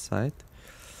this outside.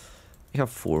 We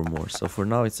have 4 more, so for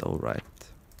now it's alright.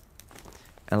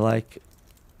 And like,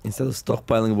 instead of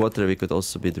stockpiling water, we could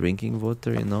also be drinking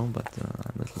water, you know, but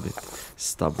I'm a little bit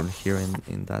stubborn here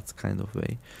in that kind of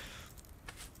way.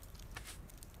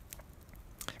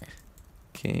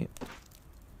 Okay.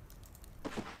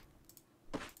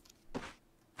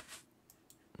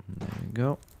 There we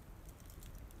go.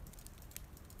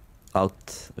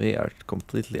 Out. We are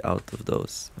completely out of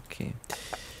those. Okay.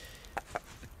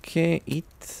 Okay,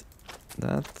 eat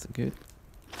that. Good.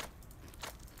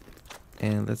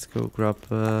 And let's go grab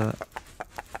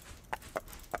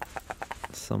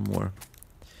some more.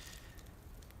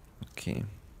 Okay.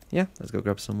 Yeah, let's go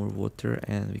grab some more water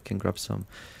and we can grab some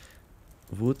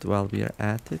wood while we are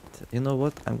at it. You know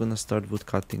what? I'm gonna start wood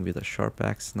cutting with a sharp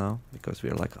axe now because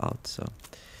we're like out, so.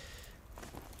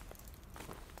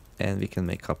 And we can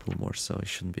make a couple more, so it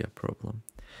shouldn't be a problem.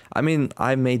 I mean,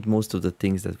 I made most of the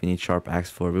things that we need sharp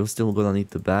axe for. We're still gonna need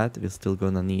the bat. We're still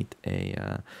gonna need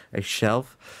a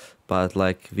shelf. But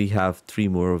like we have 2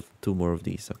 more of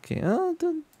these. Okay,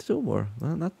 2 more,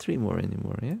 not 3 more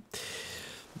anymore. Yeah,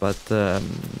 but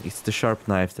it's the sharp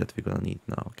knife that we're gonna need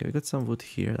now. Okay, we got some wood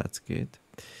here. That's good.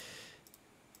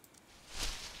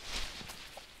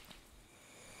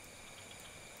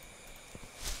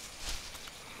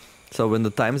 So when the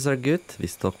times are good, we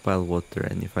stockpile water,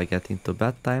 and if I get into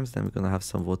bad times, then we're gonna have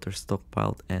some water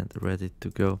stockpiled and ready to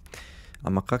go. A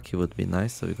macaque would be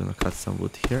nice, so we're gonna cut some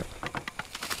wood here.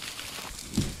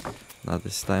 Not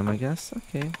this time, I guess.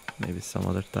 Okay, maybe some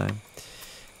other time.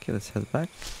 Okay, let's head back.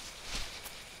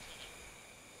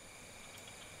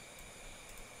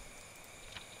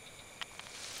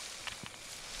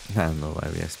 I don't know why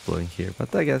we're exploring here,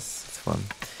 but I guess it's fun.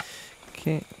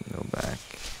 Okay, go back.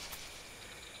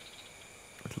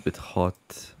 A little bit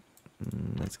hot.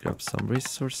 Let's grab some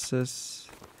resources,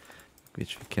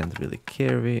 which we can't really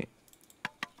carry.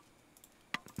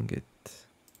 Good.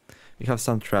 We have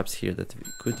some traps here that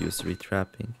we could use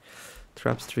retrapping.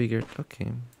 Traps triggered.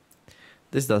 Okay.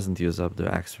 This doesn't use up the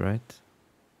axe, right?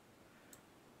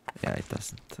 Yeah, it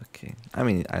doesn't. Okay. I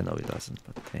mean, I know it doesn't,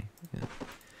 but hey, yeah.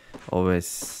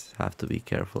 Always have to be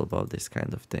careful about this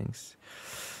kind of things.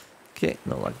 Okay,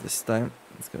 no luck this time.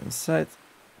 Let's go inside.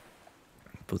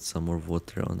 Put some more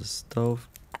water on the stove.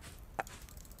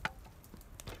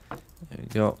 There we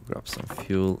go. Grab some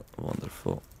fuel.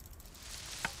 Wonderful.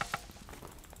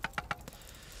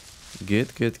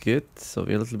 Good, good, good. So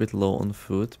we're a little bit low on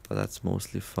food, but that's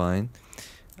mostly fine.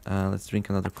 Let's drink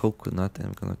another coconut and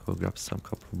I'm gonna go grab some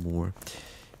couple more.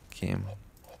 Okay.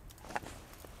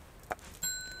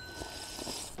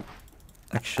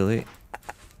 Actually,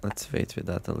 let's wait with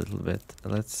that a little bit.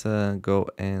 Let's go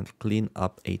and clean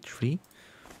up a tree.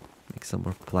 Make some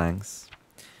more planks.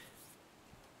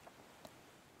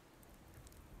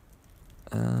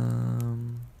 You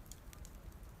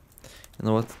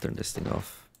know what? Turn this thing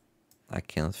off. I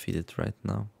cannot feed it right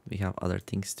now. We have other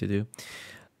things to do.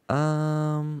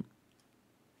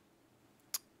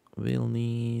 We'll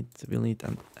need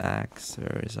an axe.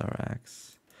 Where is our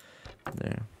axe?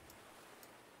 There.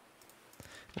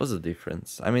 What's the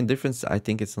difference? I mean, difference. I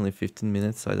think it's only 15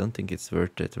 minutes, so I don't think it's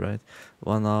worth it, right?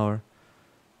 1 hour.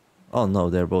 Oh no,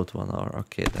 they're both 1 hour.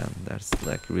 Okay, then that's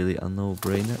like really a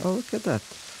no-brainer. Oh, look at that.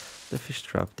 The fish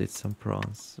trap did some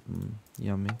prawns.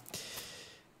 Yummy.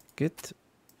 Good.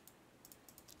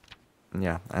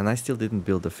 Yeah, and I still didn't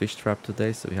build a fish trap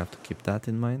today, so we have to keep that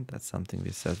in mind. That's something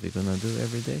we said we're gonna do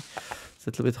every day. It's a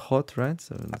little bit hot, right?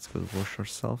 So let's go wash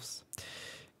ourselves.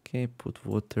 Okay, put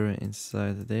water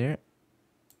inside there.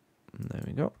 There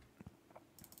we go.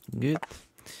 Good.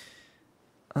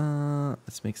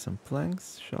 Let's make some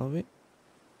planks, shall we?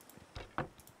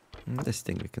 This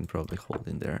thing we can probably hold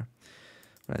in there.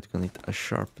 Right, we're gonna need a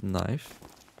sharp knife.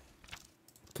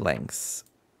 Planks.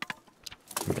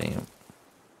 Bam.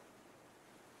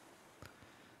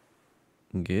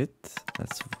 Good.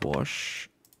 Let's wash.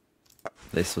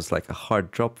 This was like a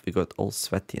hard job. We got all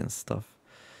sweaty and stuff.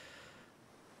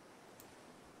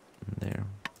 There.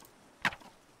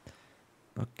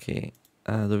 Okay.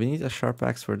 Do we need a sharp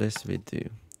axe for this? We do.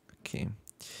 Okay.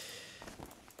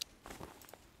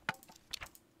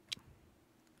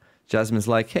 Jasmine's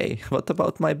like, hey, what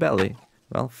about my belly?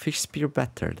 Well, fish spear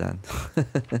better then.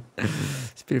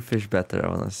 Spearfish better, I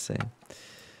wanna say.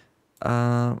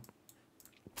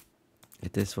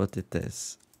 It is what it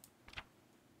is.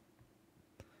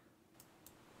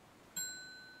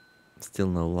 Still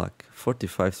no luck.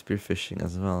 45 spearfishing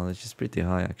as well, which is pretty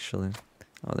high actually.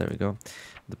 Oh, there we go.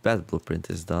 The bed blueprint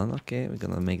is done. Okay, we're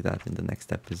gonna make that in the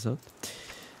next episode.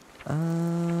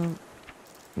 I'm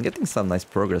getting some nice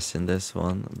progress in this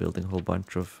one. Building a whole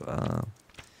bunch of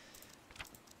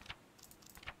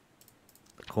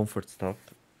comfort stuff.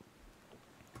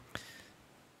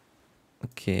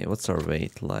 Okay, what's our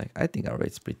weight like? I think our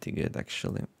weight's pretty good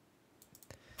actually.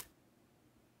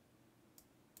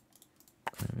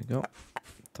 There we go.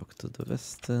 Talk to the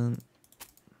Western.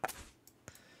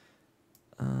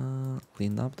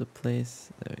 Clean up the place.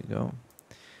 There we go.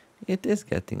 It is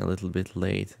getting a little bit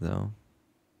late though.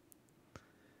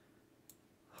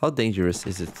 How dangerous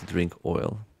is it to drink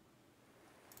oil?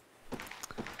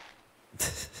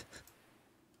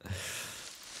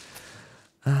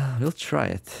 We'll try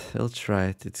it. We'll try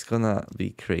it. It's gonna be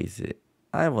crazy.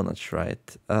 I wanna try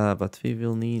it. But we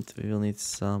will need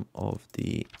some of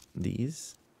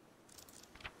these.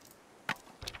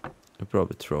 We'll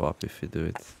probably throw up if we do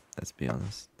it. Let's be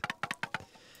honest.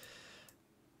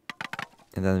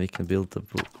 And then we can build the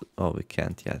oh, we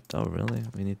can't yet. Oh really?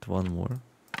 We need one more.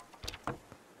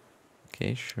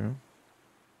 Okay, sure.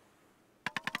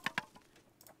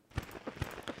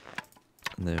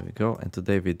 There we go. And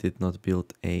today we did not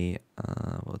build a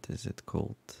what is it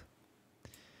called?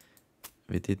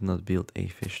 We did not build a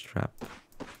fish trap.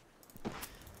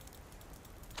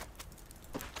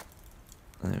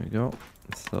 There we go.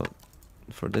 So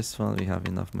for this one we have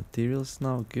enough materials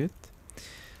now. Good.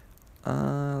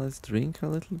 Let's drink a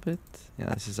little bit.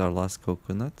 Yeah, this is our last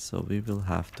coconut, so we will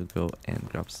have to go and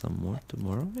grab some more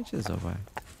tomorrow, which is alright.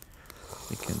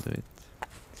 We can do it.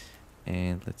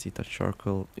 And let's eat a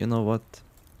charcoal. You know what?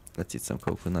 Let's eat some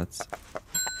coconuts.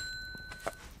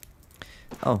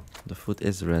 Oh, the food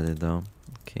is ready though.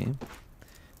 Okay.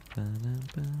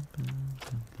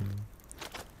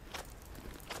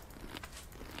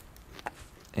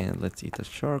 And let's eat a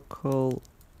charcoal.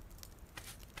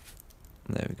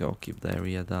 There we go, keep the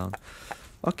area down.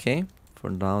 Okay, for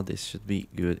now this should be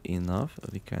good enough.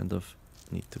 We kind of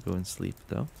need to go and sleep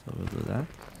though, so we'll do that.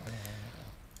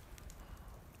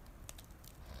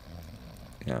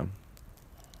 Yeah.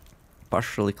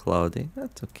 Partially cloudy,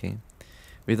 that's okay.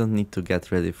 We don't need to get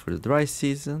ready for the dry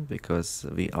season because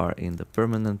we are in the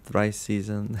permanent dry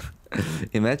season.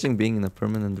 Imagine being in a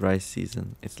permanent dry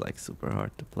season. It's like super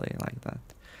hard to play like that.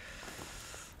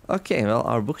 Okay, well,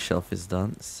 our bookshelf is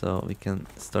done, so we can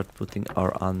start putting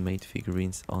our unmade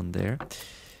figurines on there.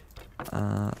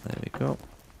 There we go.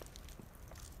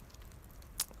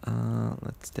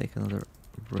 Let's take another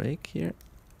break here.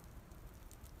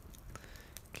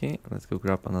 Okay, let's go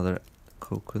grab another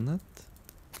coconut.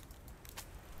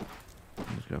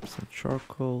 Let's grab some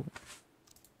charcoal.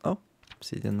 Oh,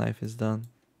 obsidian knife is done.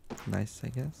 Nice, I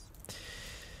guess.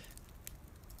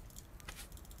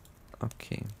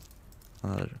 Okay,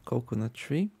 another coconut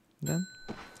tree then.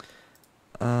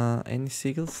 Any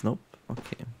seagulls? Nope.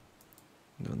 Okay,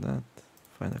 do that.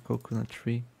 Find a coconut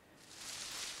tree.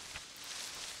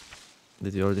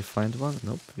 Did you already find one?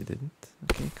 Nope, we didn't.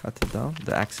 Okay, cut it down.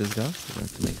 The axe is gone, so we're going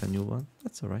to make a new one.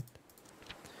 That's alright.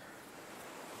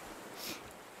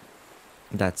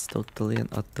 That's totally and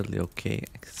utterly okay,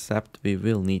 except we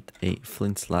will need a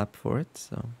flint slab for it,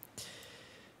 so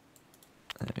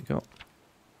there we go.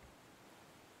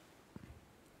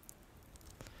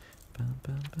 Bum,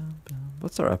 bum, bum, bum.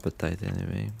 What's our appetite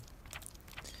anyway?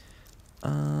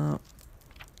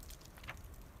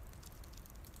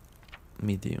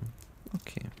 Medium.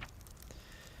 Okay.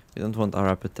 We don't want our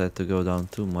appetite to go down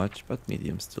too much, but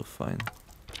medium's still fine.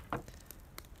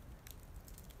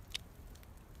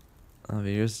 We're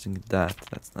using that.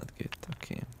 That's not good.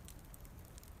 Okay.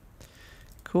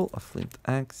 Cool. A flint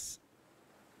axe.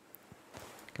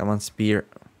 Come on, spear.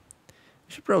 We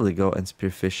should probably go and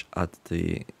spearfish at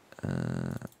the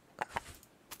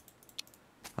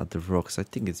rocks. I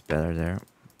think it's better there.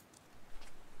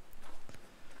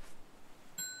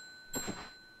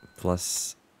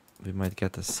 Plus, we might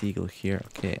get a seagull here.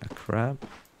 Okay, a crab.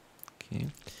 Okay.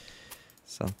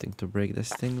 Something to break this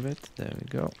thing with. There we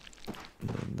go.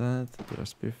 Do that. Do a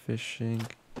spearfishing.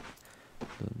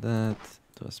 Do that.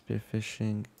 Do a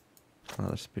spearfishing.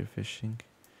 Another spearfishing.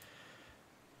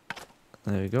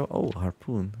 There we go. Oh,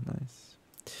 harpoon. Nice.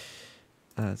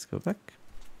 Let's go back.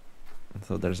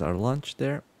 So there's our lunch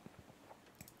there.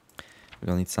 We're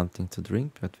gonna need something to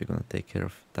drink, but we're gonna take care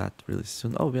of that really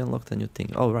soon. Oh, we unlocked a new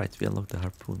thing. Oh, right. We unlocked the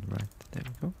harpoon. Right. There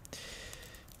we go.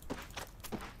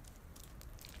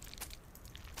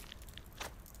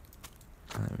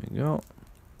 There we go.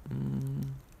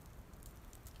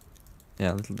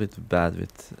 Yeah, a little bit bad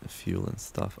with fuel and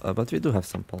stuff. But we do have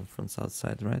some palm fronds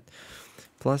outside, right?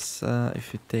 Plus,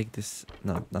 if you take this...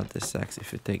 No, not this axe.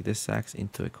 If you take this axe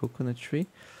into a coconut tree,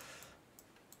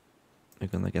 we're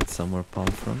gonna get some more palm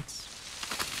fronds.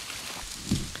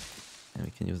 And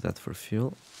we can use that for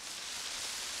fuel.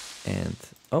 And...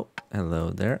 Oh, hello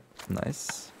there.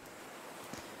 Nice.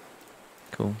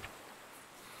 Cool.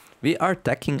 We are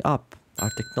teching up. Our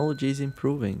technology is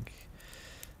improving.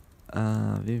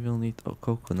 We will need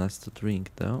coconuts to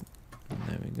drink though.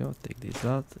 There we go. Take these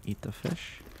out. Eat the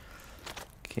fish.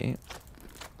 Okay.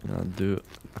 I'm gonna do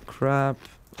a crab.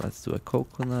 Let's do a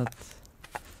coconut.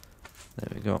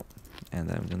 There we go. And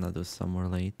I'm gonna do some more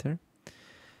later.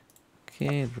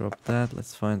 Okay, drop that.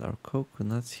 Let's find our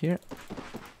coconuts here.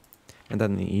 And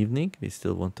then in the evening, we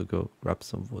still want to go grab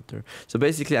some water. So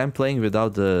basically, I'm playing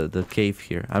without the cave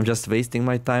here. I'm just wasting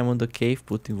my time on the cave,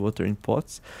 putting water in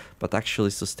pots, but actually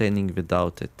sustaining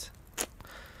without it.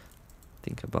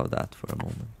 Think about that for a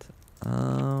moment.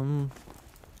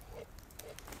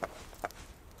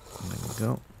 There we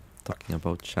go. Talking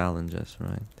about challenges,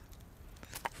 right?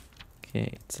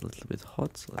 Okay, it's a little bit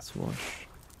hot, so let's wash.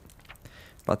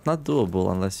 But not doable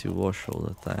unless you wash all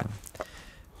the time.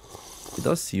 It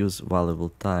does use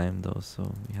valuable time though,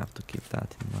 so we have to keep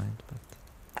that in mind. But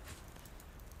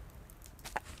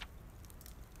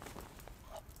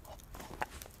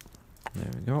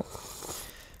there we go.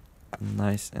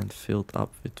 Nice and filled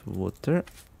up with water.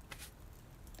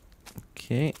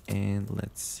 Okay, and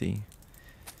let's see.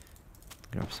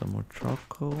 Grab some more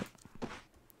charcoal.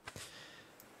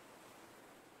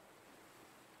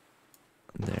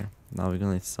 There. Now we're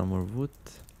gonna need some more wood.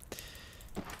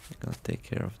 We're gonna take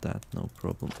care of that, no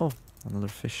problem. Oh, another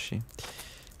fishy.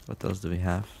 What else do we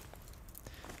have?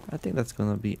 I think that's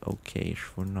gonna be okay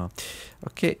for now.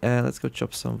 Okay, let's go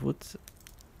chop some wood.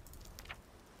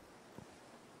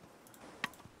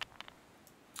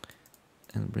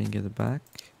 And bring it back.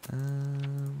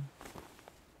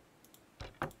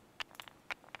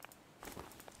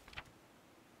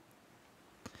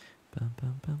 Bum,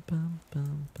 bum, bum, bum,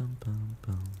 bum, bum, bum,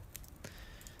 bum.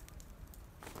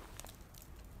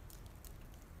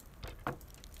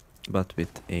 But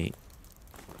with a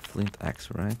flint axe,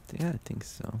 right? Yeah, I think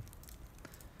so.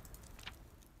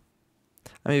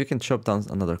 I mean, we can chop down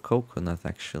another coconut,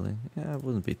 actually. Yeah, it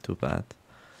wouldn't be too bad.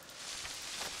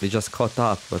 We just caught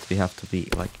up, but we have to be,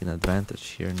 like, in advantage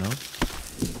here, no?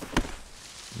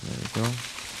 There we go.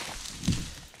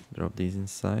 Drop these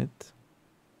inside.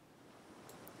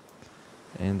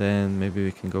 And then maybe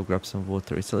we can go grab some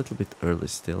water. It's a little bit early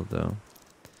still, though.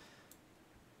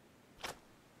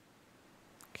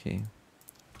 Okay.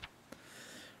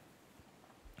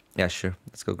 Yeah, sure.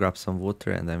 Let's go grab some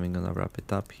water and then we're gonna wrap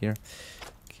it up here.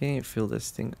 Okay, fill this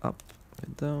thing up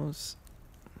with those.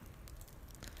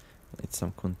 Need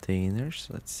some containers.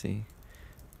 Let's see.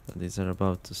 These are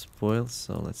about to spoil,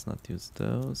 so let's not use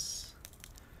those.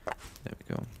 There we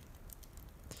go.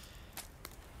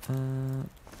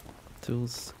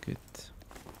 Tools, good.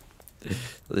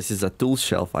 This is a tool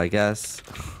shelf, I guess.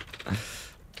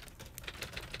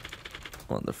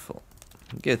 Wonderful.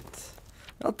 Good.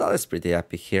 Well, that is pretty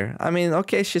happy here. I mean,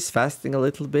 okay, she's fasting a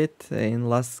little bit in the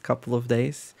last couple of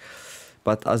days.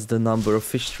 But as the number of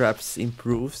fish traps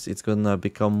improves, it's gonna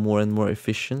become more and more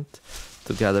efficient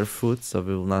to gather food. So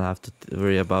we will not have to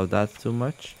worry about that too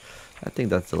much. I think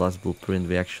that's the last blueprint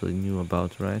we actually knew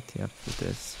about, right? Yep, it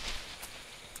is.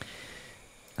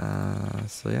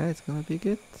 So yeah, it's gonna be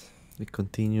good. We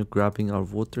continue grabbing our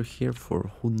water here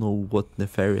for who know what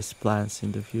nefarious plans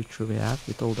in the future we have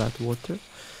with all that water.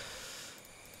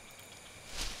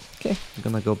 Okay, I'm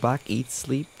gonna go back, eat,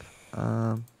 sleep,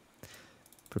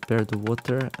 prepare the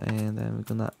water, and then we're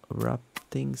gonna wrap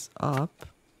things up.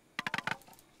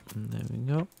 And there we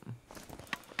go.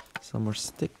 Some more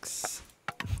sticks.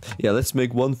 Yeah, let's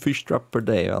make 1 fish trap per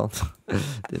day. Well,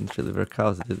 didn't really work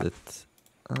out, did it?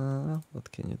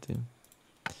 What can you do?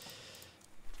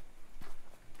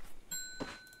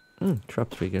 Trap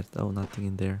triggered. Oh, nothing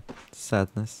in there.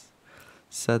 Sadness.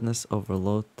 Sadness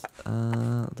overload.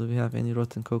 Do we have any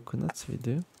rotten coconuts? We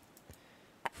do.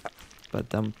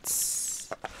 But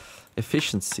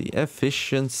efficiency.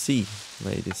 Efficiency,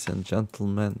 ladies and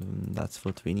gentlemen. That's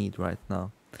what we need right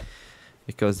now.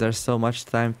 Because there's so much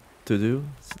time to do.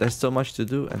 There's so much to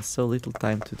do and so little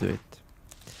time to do it.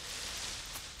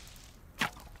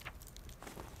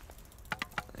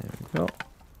 There we go.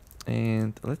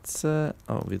 And let's oh,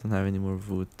 we don't have any more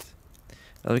wood.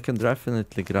 Well, we can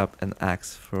definitely grab an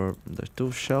axe for the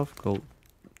tool shelf. Go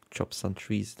chop some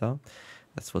trees down.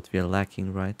 That's what we are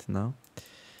lacking right now.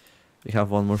 We have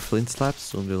 1 more flint slab.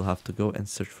 Soon we'll have to go and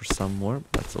search for some more.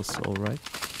 That's also alright.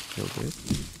 We'll do it.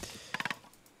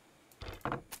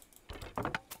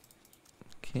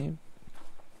 Okay.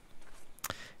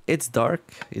 It's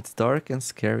dark. It's dark and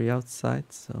scary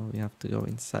outside, so we have to go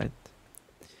inside.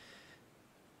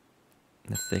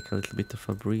 Let's take a little bit of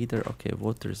a breather. Okay,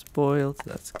 water is boiled.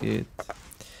 That's good.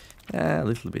 Yeah, a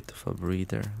little bit of a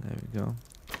breather. There we go.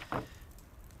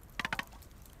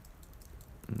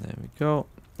 There we go.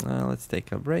 Let's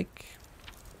take a break.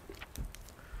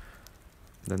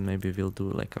 Then maybe we'll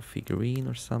do like a figurine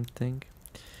or something.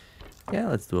 Yeah,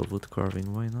 let's do a wood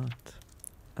carving. Why not?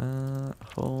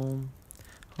 Home.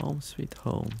 Home sweet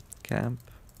home. Camp.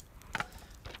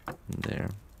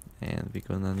 There. And we're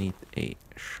gonna need a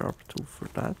sharp tool for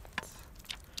that.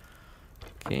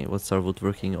 Okay, what's our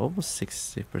woodworking? Almost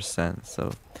 60%.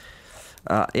 So,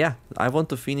 yeah, I want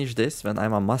to finish this when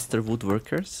I'm a master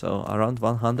woodworker. So around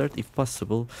 100 if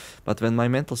possible. But when my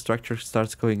mental structure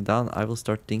starts going down, I will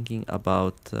start thinking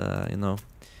about, you know,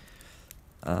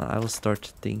 I will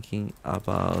start thinking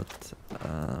about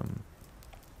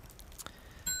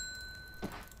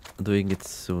doing it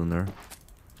sooner.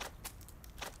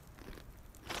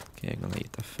 Okay, I'm gonna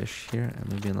eat a fish here and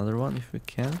maybe another one if we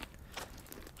can.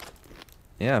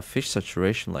 Yeah, fish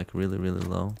saturation like really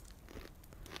low.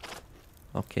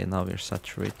 Okay, now we're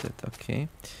saturated. Okay,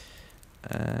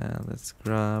 let's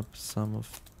grab some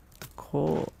of the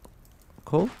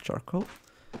charcoal.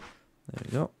 There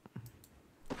we go.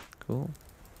 Cool.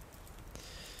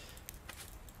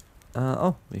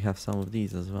 Oh, we have some of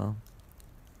these as well.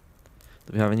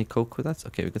 Do we have any coconuts?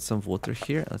 Okay, we got some water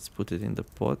here. Let's put it in the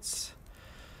pots.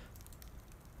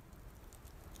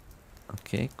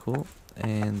 Okay, cool.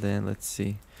 And then let's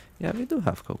see. Yeah, we do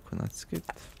have coconuts. Good.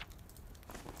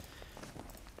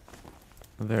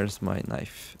 Where's my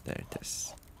knife? There it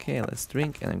is. Okay, let's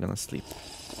drink and I'm gonna sleep.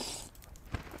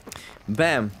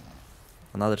 Bam!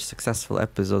 Another successful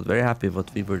episode. Very happy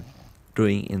what we were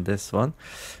doing in this one.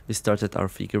 We started our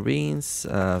figurines.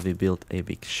 We built a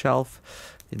big shelf.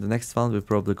 In the next one, we're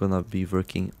probably gonna be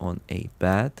working on a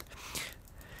bed.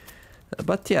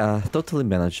 But yeah, totally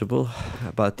manageable.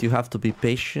 But you have to be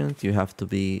patient. You have to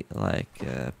be like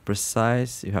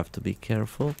precise. You have to be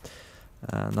careful.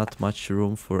 Not much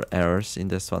room for errors in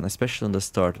this one, especially on the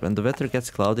start. When the weather gets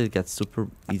cloudy, it gets super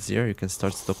easier. You can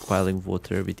start stockpiling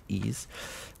water with ease.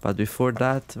 But before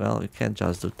that, well, you can't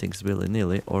just do things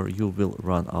willy-nilly or you will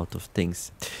run out of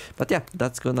things. But yeah,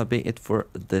 that's gonna be it for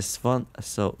this one.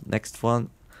 So next one,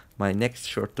 my next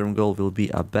short-term goal will be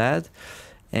a bed.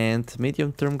 And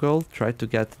medium-term goal, try to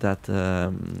get that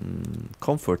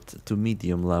comfort to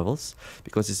medium levels,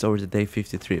 because it's already day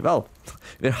 53. Well,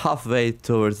 we're halfway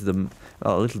towards the,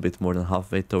 well, a little bit more than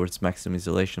halfway towards maximum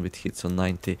isolation with hits on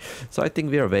 90. So I think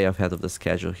we are way ahead of the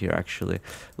schedule here, actually.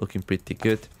 Looking pretty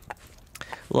good.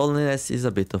 Loneliness is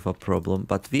a bit of a problem,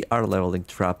 but we are leveling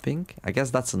trapping. I guess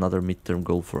that's another midterm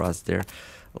goal for us there.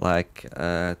 Like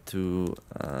to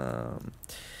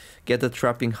get the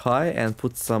trapping high and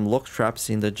put some lock traps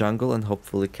in the jungle and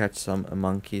hopefully catch some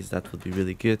monkeys. That would be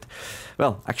really good.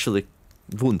 Well, actually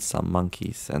wound some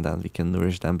monkeys and then we can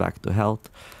nourish them back to health.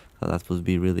 So that would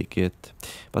be really good.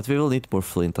 But we will need more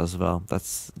flint as well.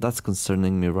 That's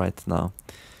concerning me right now.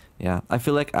 Yeah, I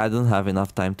feel like I don't have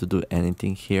enough time to do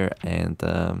anything here, and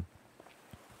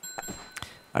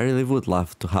I really would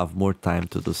love to have more time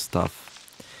to do stuff.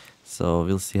 So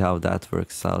we'll see how that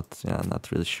works out. Yeah, I'm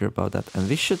not really sure about that. And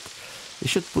we should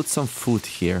put some food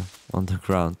here on the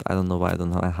ground. I don't know why I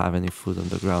don't have any food on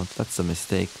the ground. That's a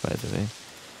mistake, by the way.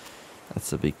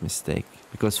 That's a big mistake.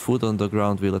 Because food on the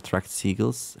ground will attract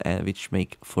seagulls, which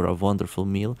make for a wonderful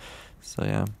meal. So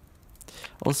yeah.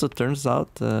 Also turns out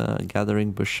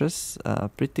gathering bushes a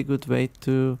pretty good way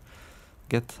to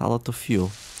get a lot of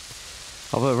fuel.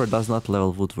 However, does not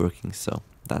level woodworking, so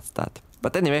that's that.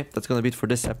 But anyway, that's gonna be it for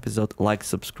this episode. Like,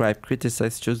 subscribe,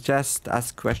 criticize, just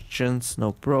ask questions,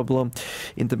 no problem.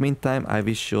 In the meantime, I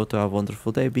wish you all to have a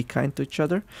wonderful day. Be kind to each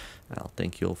other. Well,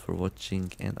 thank you all for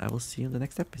watching, and I will see you in the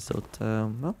next episode.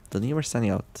 Well, the New Year signing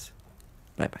out.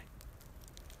 Bye bye.